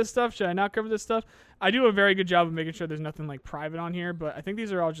cover this stuff? Should I not cover this stuff? I do a very good job of making sure there's nothing like private on here, but I think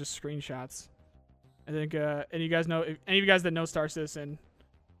these are all just screenshots. I think, and you guys know, if any of you guys that know Star Citizen,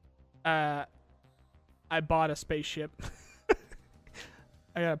 I bought a spaceship.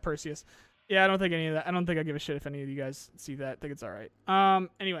 I got a Perseus. Yeah, I don't think any of that. I don't think I give a shit if any of you guys see that. I think it's all right.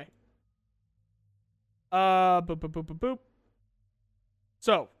 Anyway. Boop, boop, boop, boop, boop.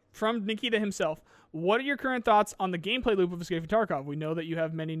 So, from Nikita himself, what are your current thoughts on the gameplay loop of Escape from Tarkov? We know that you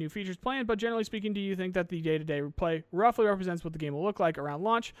have many new features planned, but generally speaking, do you think that the day-to-day play roughly represents what the game will look like around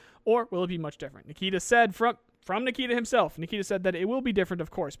launch, or will it be much different? Nikita said, from Nikita himself, Nikita said that it will be different, of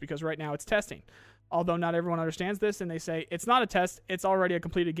course, because right now it's testing. Although not everyone understands this, and they say, it's not a test, it's already a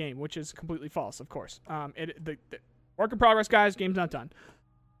completed game, which is completely false, of course. The work in progress, guys, game's not done.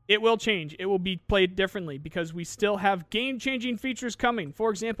 It will change. It will be played differently because we still have game-changing features coming. For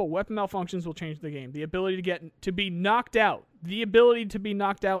example, weapon malfunctions will change the game. The ability to be knocked out,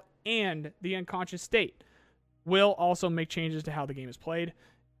 and the unconscious state will also make changes to how the game is played.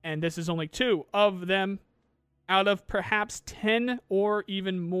 And this is only 2 of them out of perhaps 10 or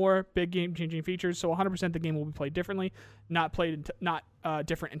even more big game-changing features. So 100% the game will be played differently, not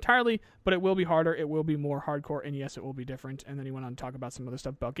different entirely, but it will be harder, it will be more hardcore, and yes, it will be different. And then he went on to talk about some other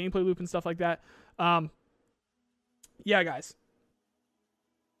stuff about gameplay loop and stuff like that. Yeah, guys.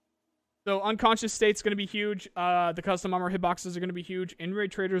 So unconscious state's going to be huge. The custom armor hitboxes are going to be huge.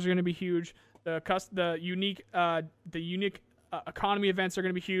 In-raid traders are going to be huge. The unique economy events are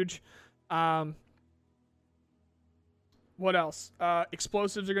going to be huge. What else?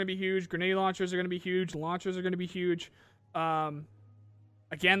 Explosives are going to be huge. Grenade launchers are going to be huge. Launchers are going to be huge.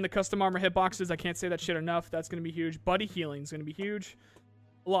 Again, the custom armor hitboxes, I can't say that shit enough. That's going to be huge. Buddy healing is going to be huge.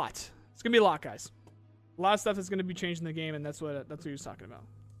 A lot. It's going to be a lot, guys. A lot of stuff that's going to be changing the game, and that's what he was talking about.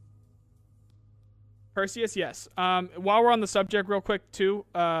 Perseus, yes. While we're on the subject real quick, too,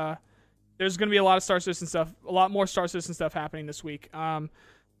 there's going to be a lot of Star Citizen stuff, a lot more Star Citizen stuff happening this week.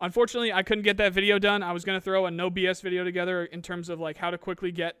 Unfortunately, I couldn't get that video done. I was going to throw a no BS video together in terms of like how to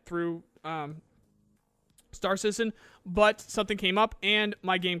quickly get through Star Citizen, but something came up and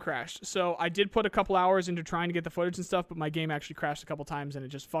my game crashed. So I did put a couple hours into trying to get the footage and stuff, but my game actually crashed a couple times and it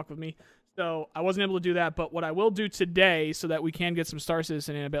just fucked with me. So I wasn't able to do that, but what I will do today so that we can get some Star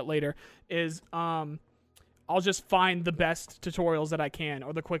Citizen in a bit later is I'll just find the best tutorials that I can,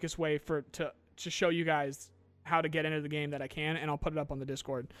 or the quickest way to show you guys how to get into the game that I can, and I'll put it up on the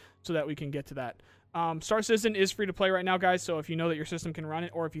Discord so that we can get to that. Star Citizen is free to play right now, guys, so if you know that your system can run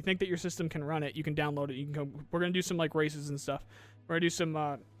it, or if you think that your system can run it, you can download it. You can go. We're going to do some like races and stuff. We're going to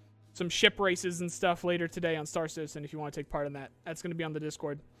do some ship races and stuff later today on Star Citizen if you want to take part in that. That's going to be on the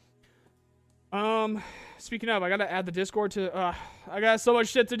Discord. Speaking of, I got to add the Discord to I got so much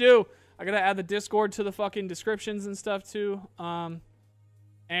shit to do. I got to add the Discord to the fucking descriptions and stuff too. And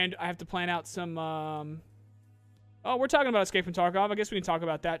I have to plan out some oh, we're talking about Escape from Tarkov. I guess we can talk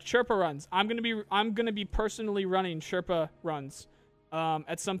about that. Sherpa runs. I'm gonna be personally running Sherpa runs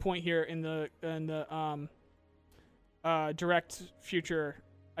at some point here in the direct future,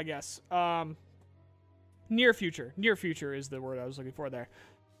 I guess. Near future. Near future is the word I was looking for there.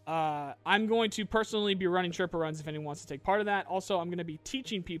 I'm going to personally be running Sherpa runs if anyone wants to take part of that. Also, I'm going to be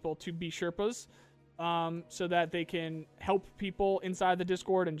teaching people to be Sherpas so that they can help people inside the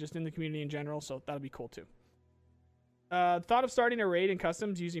Discord and just in the community in general. So that'll be cool too. Thought of starting a raid in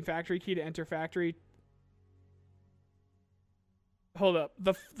customs using factory key to enter factory. Hold up.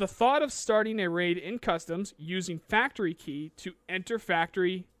 The thought of starting a raid in customs using factory key to enter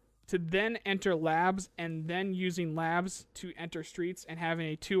factory, to then enter labs, and then using labs to enter streets and having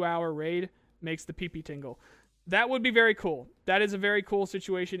a 2-hour raid makes the pee-pee tingle. That would be very cool. That is a very cool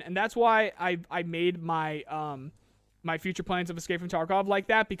situation, and that's why I made my my future plans of Escape from Tarkov like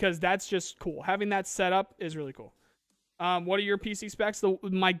that, because that's just cool. Having that set up is really cool. What are your PC specs?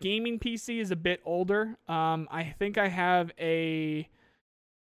 My gaming PC is a bit older. I think I have a...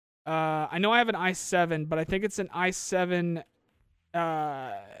 I know I have an i7, but I think it's an i7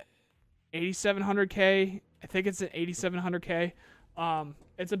 8700K. I think it's an 8700K.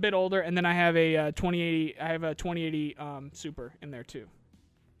 It's a bit older, and then I have a 2080. I have a 2080 Super in there too.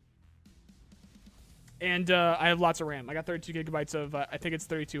 And I have lots of RAM. I got 32 gigabytes of. I think it's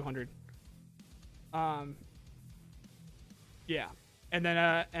 3200. Yeah. And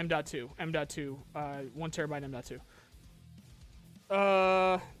then M.2. 1 terabyte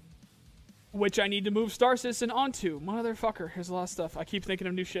M.2. Which I need to move Star Citizen onto. Motherfucker, there's a lot of stuff. I keep thinking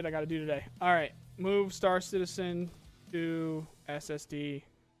of new shit I gotta do today. Alright, move Star Citizen to SSD,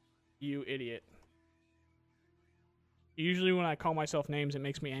 you idiot. Usually when I call myself names, it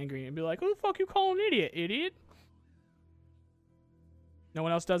makes me angry and be like, who the fuck you call an idiot, idiot? No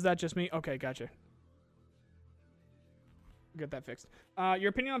one else does that, just me? Okay, gotcha. Get that fixed. Your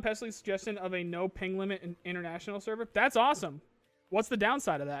opinion on Pesley's suggestion of a no ping limit in international server? That's awesome. What's the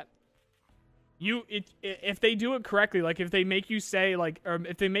downside of that? If they do it correctly, like if they make you say like, or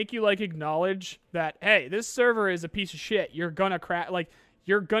if they make you like acknowledge that, hey, this server is a piece of shit, you're gonna crash, like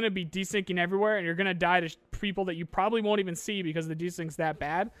you're gonna be desyncing everywhere and you're gonna die to people that you probably won't even see because the desync's that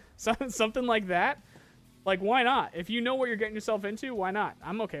bad. Something like that. Like, why not? If you know what you're getting yourself into, why not?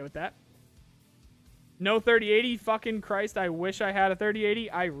 I'm okay with that. No 3080, fucking Christ, I wish I had a 3080.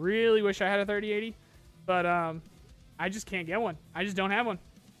 I really wish I had a 3080. But, I just can't get one. I just don't have one.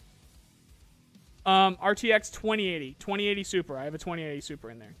 RTX 2080 Super. I have a 2080 Super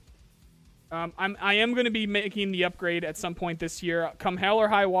in there. I am going to be making the upgrade at some point this year. Come hell or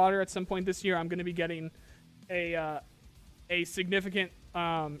high water, at some point this year, I'm going to be getting a significant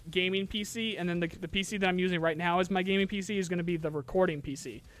gaming PC, and then the PC that I'm using right now as my gaming PC is going to be the recording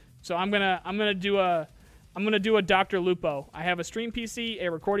PC. So I'm gonna do a Dr. Lupo. I have a stream PC, a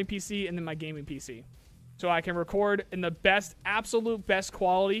recording PC, and then my gaming PC. So I can record in the best, absolute best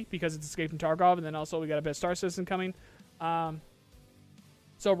quality because it's Escape from Tarkov, and then also we got a best Star Citizen coming.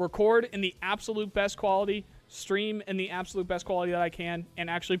 So record in the absolute best quality, stream in the absolute best quality that I can,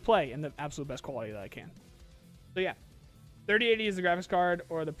 and actually play in the absolute best quality that I can. So yeah, 3080 is the graphics card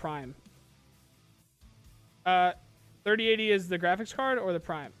or the Prime. 3080 is the graphics card or the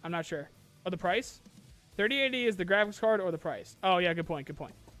Prime? I'm not sure. Oh, the price? 3080 is the graphics card or the price? Oh, yeah, good point, good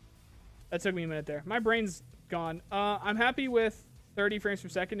point. That took me a minute there. My brain's gone. I'm happy with 30 frames per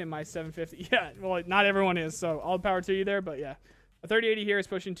second in my 750. Yeah, well, not everyone is, so all power to you there, but yeah. A 3080 here is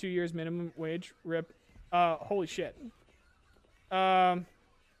pushing 2 years minimum wage. RIP. Holy shit. I'll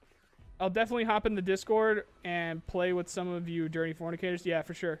definitely hop in the Discord and play with some of you dirty fornicators. Yeah,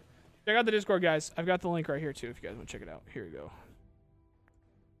 for sure. Check out the Discord, guys. I've got the link right here, too, if you guys want to check it out. Here we go.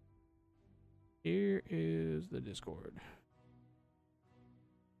 Here is the Discord.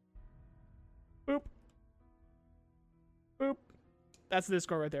 Boop. Boop. That's the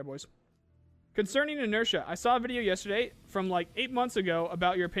Discord right there, boys. Concerning inertia, I saw a video yesterday from like 8 months ago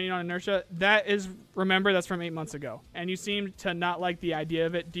about your opinion on inertia. That is, remember, that's from 8 months ago. And you seem to not like the idea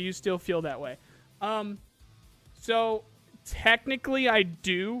of it. Do you still feel that way? So... technically, I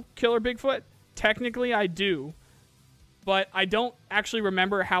do, Killer Bigfoot. Technically, I do. But I don't actually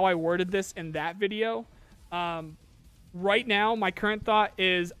remember how I worded this in that video. Right now, my current thought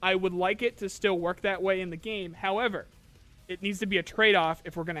is I would like it to still work that way in the game. However, it needs to be a trade-off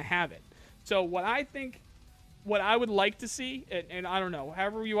if we're going to have it. So what I would like to see, and I don't know,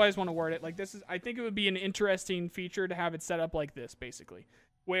 however you guys want to word it, like this is, I think it would be an interesting feature to have it set up like this, basically,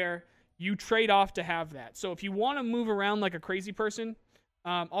 where you trade off to have that. So if you want to move around like a crazy person,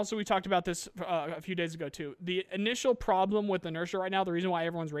 also we talked about this a few days ago too. The initial problem with inertia right now, the reason why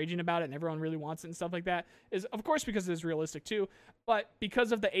everyone's raging about it and everyone really wants it and stuff like that, is of course because it's realistic too, but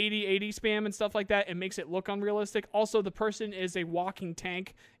because of the 80-80 spam and stuff like that, it makes it look unrealistic. Also, the person is a walking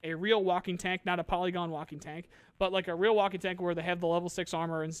tank, a real walking tank, not a polygon walking tank, but like a real walking tank where they have the level 6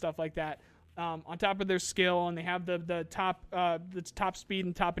 armor and stuff like that. On top of their skill, and they have the top speed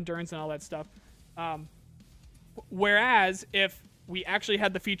and top endurance and all that stuff. Whereas if we actually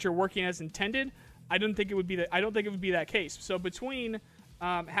had the feature working as intended, I don't think it would be that case. So between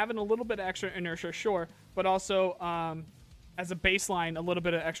having a little bit of extra inertia, sure, but also as a baseline, a little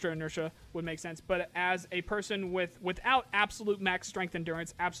bit of extra inertia would make sense. But as a person without absolute max strength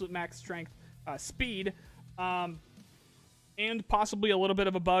endurance, absolute max strength speed, and possibly a little bit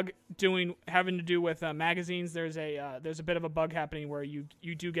of a bug having to do with magazines. There's a bit of a bug happening where you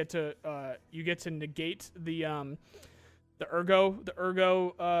do get to negate the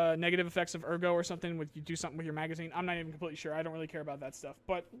ergo negative effects of ergo or something with you do something with your magazine. I'm not even completely sure. I don't really care about that stuff.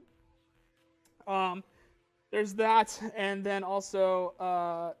 But there's that, and then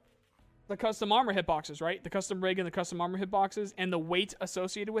also the custom armor hitboxes, right? The custom rig and the custom armor hitboxes and the weight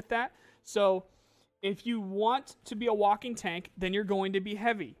associated with that. So if you want to be a walking tank, then you're going to be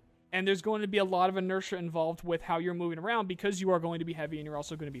heavy. And there's going to be a lot of inertia involved with how you're moving around because you are going to be heavy and you're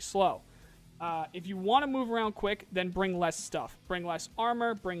also going to be slow. If you want to move around quick, then bring less stuff. Bring less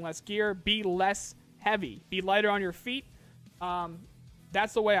armor, bring less gear, be less heavy. Be lighter on your feet.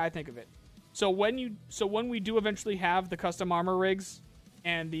 That's the way I think of it. So when we do eventually have the custom armor rigs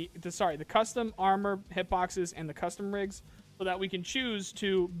and the custom armor hitboxes and the custom rigs, so that we can choose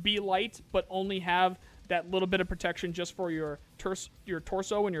to be light but only have that little bit of protection just for your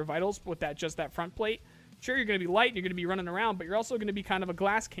torso and your vitals with that front plate. Sure, you're going to be light and you're going to be running around, but you're also going to be kind of a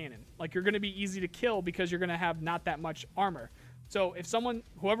glass cannon. Like, you're going to be easy to kill because you're going to have not that much armor. So if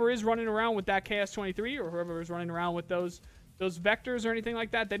whoever is running around with that KS-23 or whoever is running around with those vectors or anything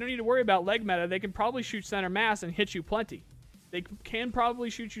like that, they don't need to worry about leg meta. They can probably shoot center mass and hit you plenty. They can probably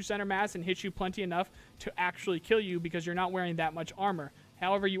shoot you center mass and hit you plenty enough to actually kill you because you're not wearing that much armor.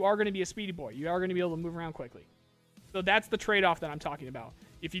 However, you are going to be a speedy boy. You are going to be able to move around quickly. So that's the trade-off that I'm talking about.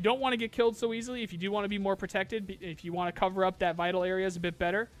 If you don't want to get killed so easily, if you do want to be more protected, if you want to cover up that vital areas a bit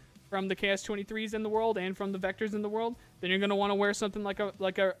better from the KS-23s in the world and from the vectors in the world, then you're going to want to wear something like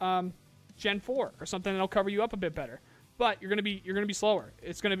a Gen 4 or something that'll cover you up a bit better. But you're going to be slower.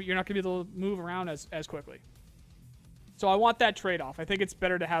 You're not going to be able to move around as quickly. So I want that trade-off. I think it's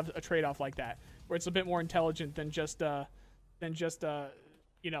better to have a trade-off like that, where it's a bit more intelligent than just the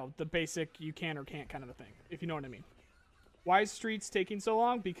basic you can or can't kind of a thing, if you know what I mean. Why is Streets taking so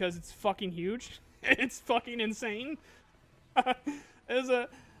long? Because it's fucking huge. It's fucking insane.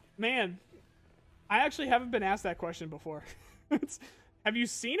 Man, I actually haven't been asked that question before. Have you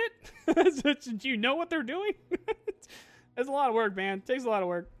seen it? Do you know what they're doing? It's a lot of work, man. It takes a lot of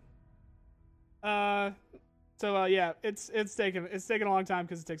work. Yeah, it's taken a long time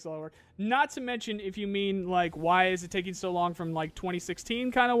because it takes a lot of work. Not to mention, if you mean like why is it taking so long from like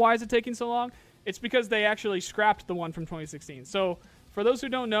 2016, kind of why is it taking so long? It's because they actually scrapped the one from 2016. So for those who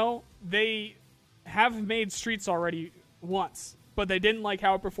don't know, they have made Streets already once, but they didn't like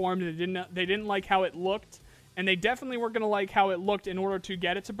how it performed. They didn't like how it looked, and they definitely weren't going to like how it looked in order to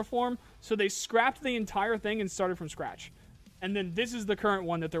get it to perform. So they scrapped the entire thing and started from scratch. And then this is the current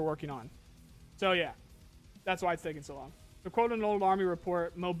one that they're working on. So yeah, that's why it's taking so long. To quote an old Army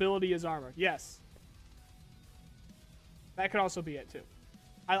report, mobility is armor. Yes. That could also be it too.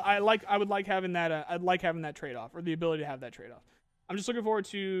 I would like having that. I'd like having that trade off, or the ability to have that trade off. I'm just looking forward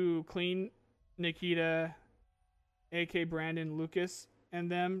to Clean, Nikita, AK Brandon, Lucas, and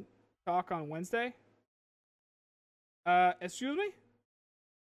them talk on Wednesday. Excuse me?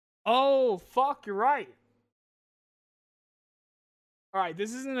 Oh, fuck, you're right. All right,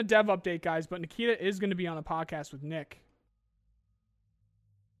 this isn't a dev update, guys, but Nikita is going to be on a podcast with Nick.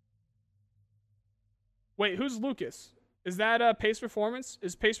 Wait, who's Lucas? Is that Pace Performance?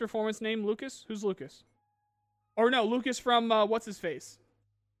 Is Pace Performance name Lucas? Who's Lucas? Or no, Lucas from what's his face?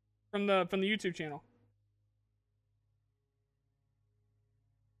 From the YouTube channel.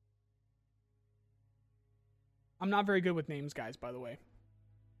 I'm not very good with names, guys, by the way.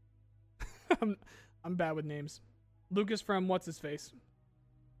 I'm bad with names. Lucas from what's his face?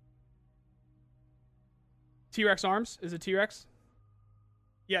 T-Rex Arms? Is it T-Rex?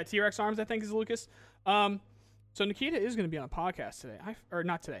 Yeah, T-Rex Arms, I think, is Lucas. So Nikita is going to be on a podcast today. Or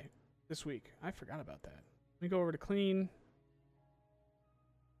not today. This week. I forgot about that. Let me go over to Clean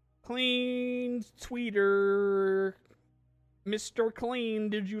Tweeter. Mr. Clean,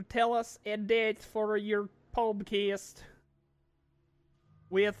 did you tell us a date for your podcast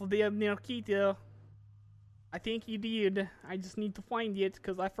with the Nikita? I think you did. I just need to find it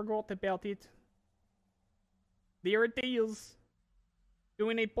because I forgot about it. There it is.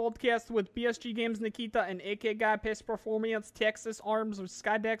 Doing a podcast with PSG Games Nikita and AK Guy Pace Performance, Texas Arms with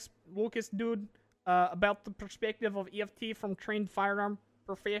Skydex Lucas Dude about the perspective of EFT from trained firearm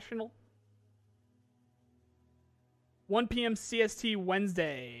professional. 1 p.m. CST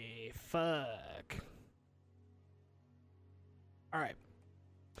Wednesday. Fuck. Alright.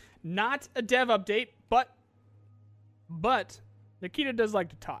 Not a dev update, but Nikita does like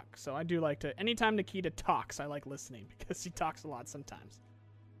to talk, so I do like to... Anytime Nikita talks, I like listening, because he talks a lot sometimes.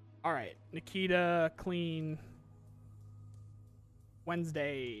 Alright, Nikita, Clean...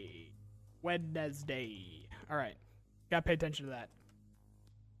 Wednesday. Alright. Gotta pay attention to that.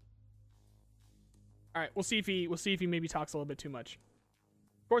 Alright, we'll see if he maybe talks a little bit too much.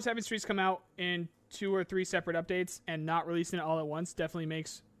 Of course, having Streets come out in 2 or 3 separate updates and not releasing it all at once definitely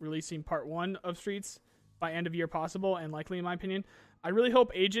makes releasing part 1 of Streets by end of year possible and likely, in my opinion. I really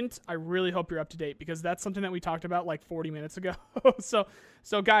hope I really hope you're up to date, because that's something that we talked about like 40 minutes ago. so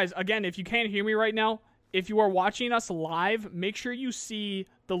guys, again, if you can't hear me right now, if you are watching us live, make sure you see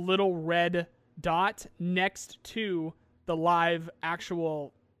the little red dot next to the live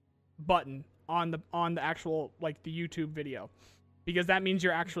actual button on the actual, like, the YouTube video, because that means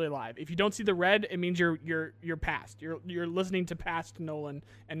you're actually live. If you don't see the red, it means you're past. You're listening to past Nolan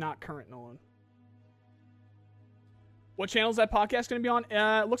and not current Nolan. What channel is that podcast going to be on?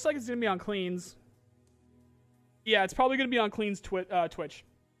 It looks like it's going to be on Clean's. Yeah, it's probably going to be on Clean's Twitch.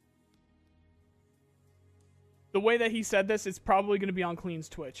 The way that he said this, it's probably going to be on Clean's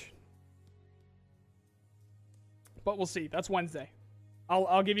Twitch. But we'll see. That's Wednesday.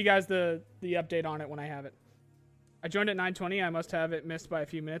 I'll give you guys the update on it when I have it. I joined at 9:20. I must have it missed by a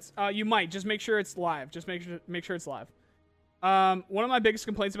few minutes. You might. Just make sure it's live. Just make sure it's live. One of my biggest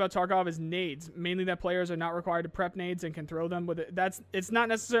complaints about Tarkov is nades. Mainly that players are not required to prep nades and can throw them with it. It's not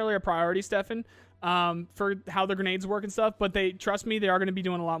necessarily a priority, Stefan, for how the grenades work and stuff, but trust me, they are going to be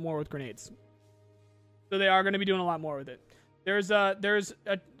doing a lot more with grenades. So they are going to be doing a lot more with it.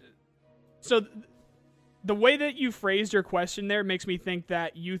 So the way that you phrased your question there makes me think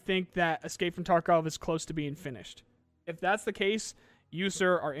that you think that Escape from Tarkov is close to being finished. If that's the case, you,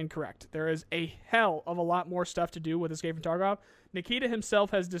 sir, are incorrect. There is a hell of a lot more stuff to do with Escape from Tarkov. Nikita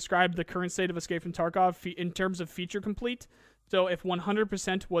himself has described the current state of Escape from Tarkov in terms of feature complete. So if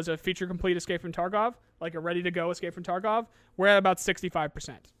 100% was a feature complete Escape from Tarkov, like a ready-to-go Escape from Tarkov, we're at about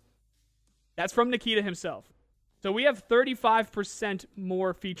 65%. That's from Nikita himself. So we have 35%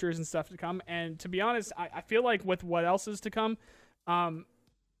 more features and stuff to come. And to be honest, I feel like with what else is to come,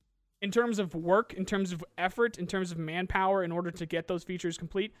 in terms of work, in terms of effort, in terms of manpower in order to get those features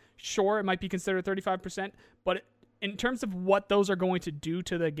complete, sure, it might be considered 35%. But in terms of what those are going to do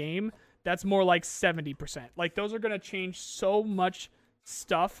to the game, that's more like 70%. Like, those are going to change so much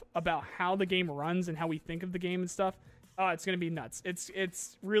stuff about how the game runs and how we think of the game and stuff. Oh, it's going to be nuts.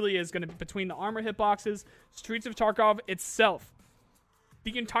 It's really is going to be between the armor hitboxes, Streets of Tarkov itself.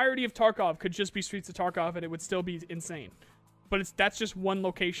 The entirety of Tarkov could just be Streets of Tarkov and it would still be insane. But that's just one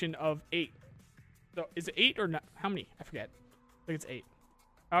location of 8. So is it 8 or not? How many? I forget. I think it's 8.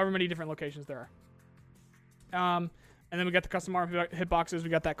 However many different locations there are. And then we got the custom armor hitboxes. We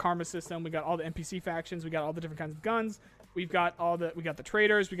got that karma system. We got all the NPC factions. We got all the different kinds of guns. We got the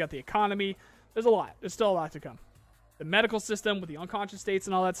traders. We got the economy. There's a lot. There's still a lot to come. The medical system with the unconscious states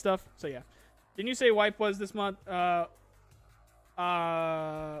and all that stuff. So yeah. Didn't you say wipe was this month?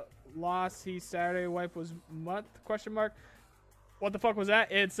 Lost he Saturday wipe was month? Question mark. What the fuck was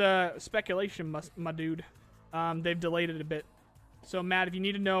that? It's speculation, my dude. They've delayed it a bit. So Matt, if you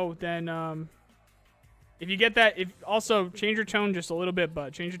need to know, then if you get that, also change your tone just a little bit,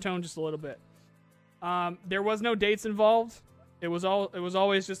 bud. Change your tone just a little bit. There was no dates involved. It was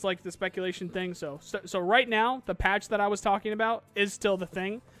always just like the speculation thing. So right now, the patch that I was talking about is still the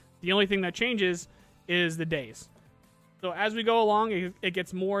thing. The only thing that changes is the days. So as we go along, it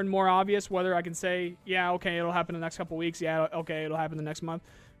gets more and more obvious whether I can say, yeah, okay, it'll happen in the next couple weeks. Yeah, okay, it'll happen the next month.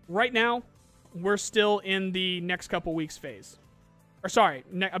 Right now, we're still in the next couple weeks phase. Or sorry,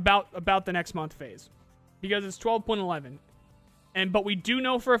 about the next month phase. Because it's 12.11. But we do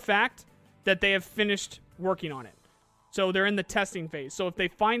know for a fact that they have finished working on it. So they're in the testing phase. So if they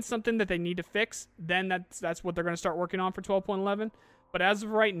find something that they need to fix, then that's what they're going to start working on for 12.11. But as of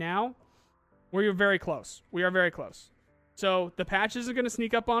right now, we're very close. We are very close. So the patches are going to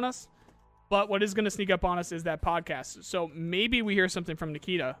sneak up on us, but what is going to sneak up on us is that podcast. So maybe we hear something from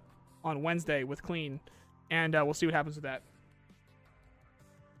Nikita on Wednesday with Clean, and we'll see what happens with that.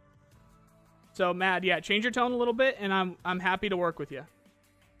 So Matt, yeah, change your tone a little bit, and I'm happy to work with you.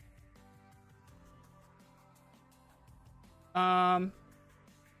 Yeah,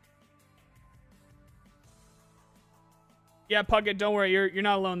 Puckett, don't worry, you're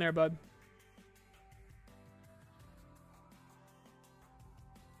not alone there, bud.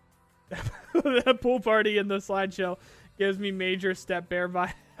 That pool party in the slideshow gives me major Step Bear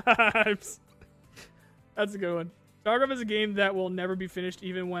vibes. That's a good one. Tarkov is a game that will never be finished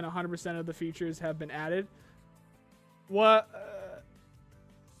even when 100% of the features have been added. What?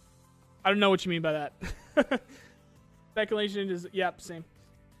 I don't know what you mean by that. Speculation is, yep, same.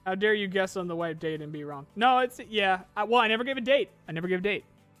 How dare you guess on the wipe date and be wrong? No, it's, yeah. I never gave a date.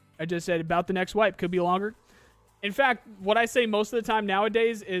 I just said about the next wipe. Could be longer. In fact, what I say most of the time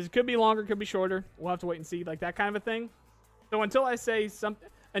nowadays is could be longer, could be shorter. We'll have to wait and see, like that kind of a thing. So until I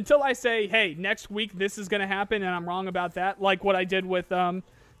say, hey, next week this is going to happen and I'm wrong about that, like what I did with,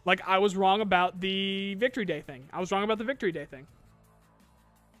 like I was wrong about the Victory Day thing.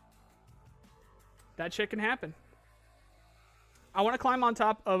 That shit can happen. I want to climb on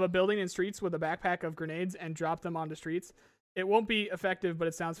top of a building in streets with a backpack of grenades and drop them onto streets. It won't be effective, but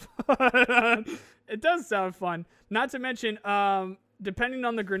it sounds fun. It does sound fun. Not to mention, depending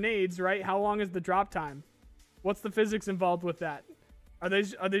on the grenades, right? How long is the drop time? What's the physics involved with that? Are they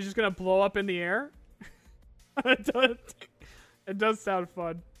just gonna blow up in the air? It does sound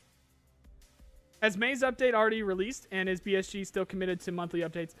fun. Has May's update already released, and is BSG still committed to monthly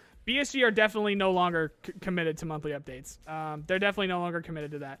updates? BSG are definitely no longer committed to monthly updates. They're definitely no longer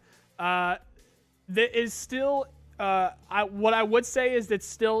committed to that. There is still, what I would say is that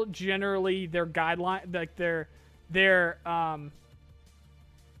still generally their guideline, like their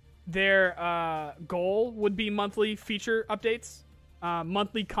goal would be monthly feature updates,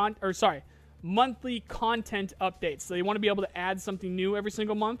 monthly content updates. So they want to be able to add something new every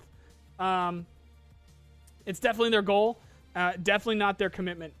single month. It's definitely their goal. Definitely not their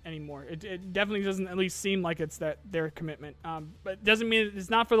commitment anymore. It definitely doesn't at least seem like it's their commitment. But it doesn't mean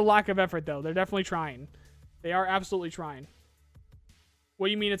it's not for the lack of effort, though. They're definitely trying. They are absolutely trying. What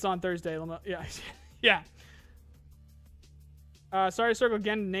do you mean it's on Thursday? Yeah. Yeah. Sorry to circle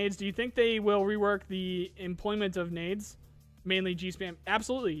again. Nades. Do you think they will rework the employment of nades? Mainly G-spam.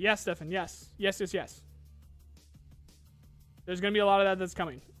 Absolutely. Yes, Stefan. Yes. Yes. There's going to be a lot of that that's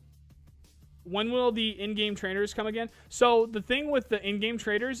coming. When will the in-game traders come again? So the thing with the in-game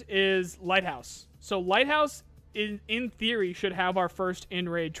traders is Lighthouse. So Lighthouse, in theory, should have our first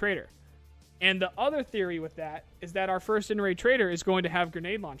in-raid trader. And the other theory with that is that our first in-raid trader is going to have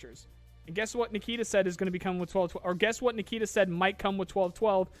grenade launchers. And guess what Nikita said is going to become with 12.12? Or guess what Nikita said might come with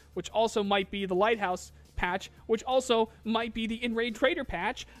 12.12, which also might be the Lighthouse patch, which also might be the in-raid trader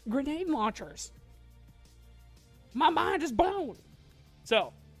patch, grenade launchers. My mind is blown.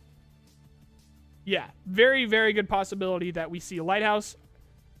 So, yeah, very, very good possibility that we see Lighthouse,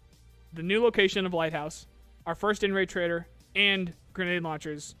 the new location of Lighthouse, our first in-raid trader, and grenade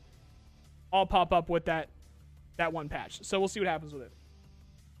launchers all pop up with that one patch. So we'll see what happens with it.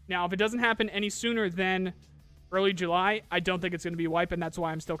 Now, if it doesn't happen any sooner than early July, I don't think it's going to be wipe, and that's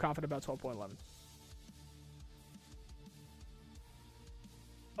why I'm still confident about 12.11.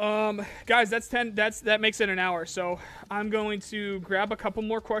 Guys, that's 10. That makes it an hour. So I'm going to grab a couple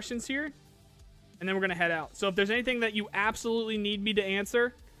more questions here, and then we're going to head out. So if there's anything that you absolutely need me to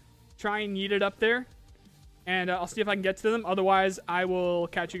answer, try and yeet it up there, and I'll see if I can get to them. Otherwise, I will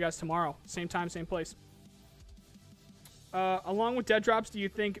catch you guys tomorrow. Same time, same place. Along with dead drops, do you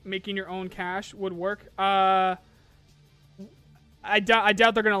think making your own cash would work? I doubt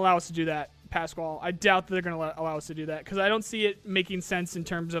they're going to allow us to do that, Pasquale. I doubt that they're going to allow us to do that, because I don't see it making sense in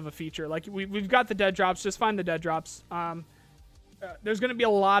terms of a feature. Like, we've got the dead drops. Just find the dead drops. There's going to be a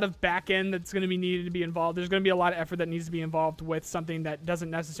lot of back end that's going to be needed to be involved. There's going to be a lot of effort that needs to be involved with something that isn't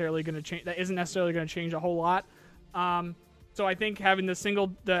necessarily going to change a whole lot. So I think having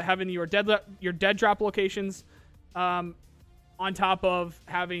having your dead drop locations, on top of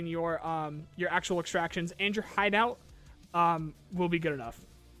having your actual extractions and your hideout, will be good enough.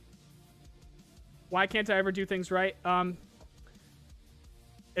 Why can't I ever do things right?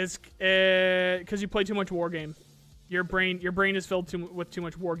 Is because you play too much war game. Your brain is filled with too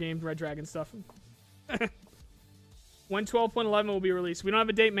much war game, Red Dragon stuff. When 12.11 will be released? We don't have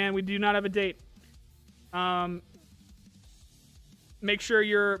a date, man. We do not have a date. Make sure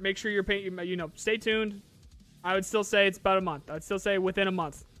you're paying. Stay tuned. I would still say it's about a month. I'd still say within a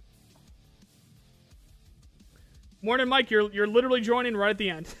month. Morning, Mike. You're literally joining right at the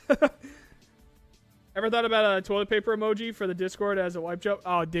end. Ever thought about a toilet paper emoji for the Discord as a wipe joke?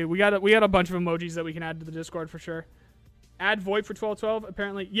 Oh, dude, we got a bunch of emojis that we can add to the Discord for sure. Add VoIP for 12.12.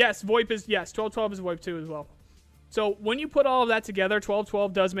 Apparently, yes. VoIP is 12.12 is VoIP too as well. So when you put all of that together,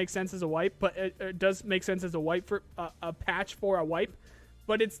 12.12 does make sense as a wipe, but it does make sense as a wipe for a patch for a wipe.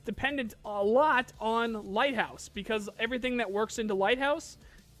 But it's dependent a lot on Lighthouse, because everything that works into Lighthouse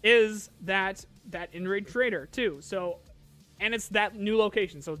is that in-raid trader too. So, and it's that new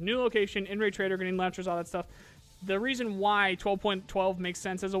location. So it's new location, in-raid trader, grenade launchers, all that stuff. The reason why 12.12 makes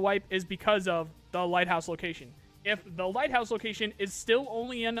sense as a wipe is because of the Lighthouse location. If the Lighthouse location is still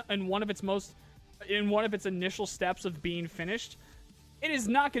only in one of its initial steps of being finished, it is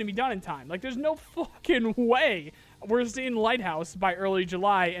not going to be done in time. Like, there's no fucking way we're seeing Lighthouse by early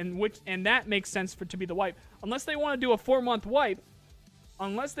July, and that makes sense to be the wipe. Unless they want to do a 4-month wipe.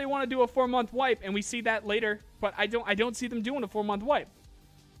 And we see that later, but I don't see them doing a 4-month wipe.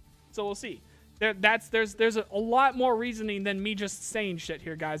 So we'll see. There's a lot more reasoning than me just saying shit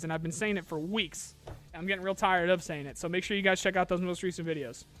here, guys, and I've been saying it for weeks. I'm getting real tired of saying it, so make sure you guys check out those most recent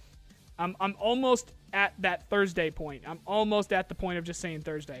videos. I'm almost at that Thursday point. I'm almost at the point of just saying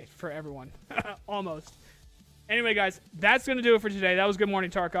Thursday for everyone. Almost. Anyway, guys, that's going to do it for today. That was Good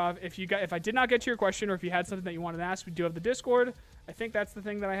Morning Tarkov. If I did not get to your question, or if you had something that you wanted to ask, we do have the Discord. I think that's the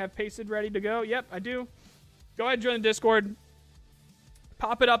thing that I have pasted ready to go. Yep, I do. Go ahead and join the Discord.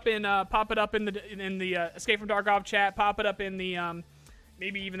 Pop it up in the Escape from Tarkov chat. Pop it up in the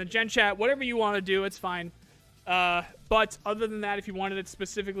maybe even the Gen chat. Whatever you want to do, it's fine. But other than that, if you wanted it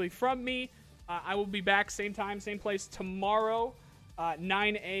specifically from me, I will be back same time, same place tomorrow,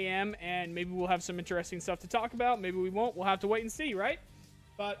 9 a.m., and maybe we'll have some interesting stuff to talk about. Maybe we won't. We'll have to wait and see, right?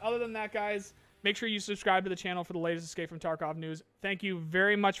 But other than that, guys, make sure you subscribe to the channel for the latest Escape from Tarkov news. Thank you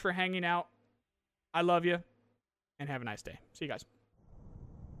very much for hanging out. I love you, and have a nice day. See you guys.